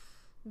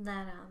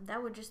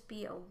 That would just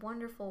be a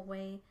wonderful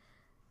way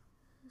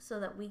so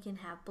that we can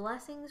have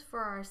blessings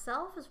for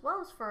ourselves as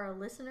well as for our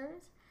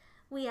listeners.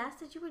 We ask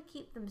that you would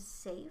keep them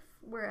safe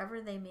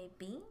wherever they may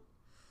be.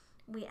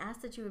 We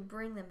ask that you would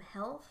bring them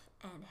health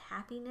and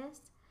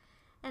happiness,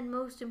 and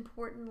most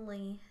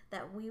importantly,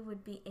 that we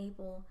would be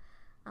able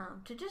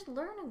to just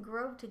learn and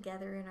grow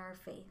together in our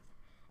faith.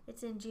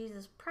 It's in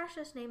Jesus'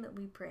 precious name that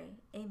we pray.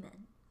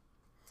 Amen.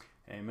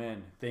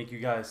 Amen. Thank you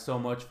guys so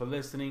much for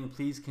listening.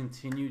 Please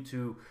continue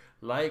to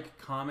like,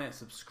 comment,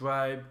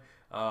 subscribe.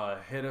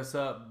 Hit us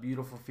up,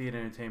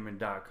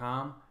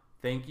 beautifulfeetentertainment.com.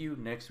 Thank you.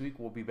 Next week,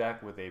 we'll be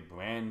back with a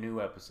brand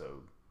new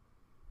episode.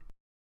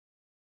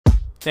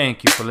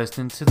 Thank you for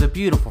listening to the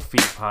Beautiful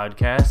Feet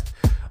Podcast,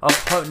 a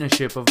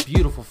partnership of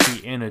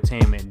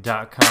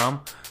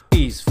beautifulfeetentertainment.com.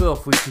 Please feel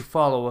free to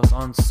follow us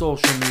on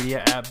social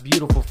media at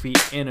Beautiful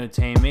Feet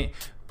Entertainment.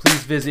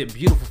 Please visit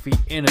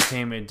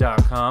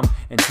beautifulfeetentertainment.com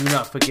and do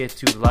not forget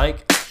to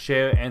like,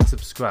 share, and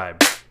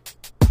subscribe.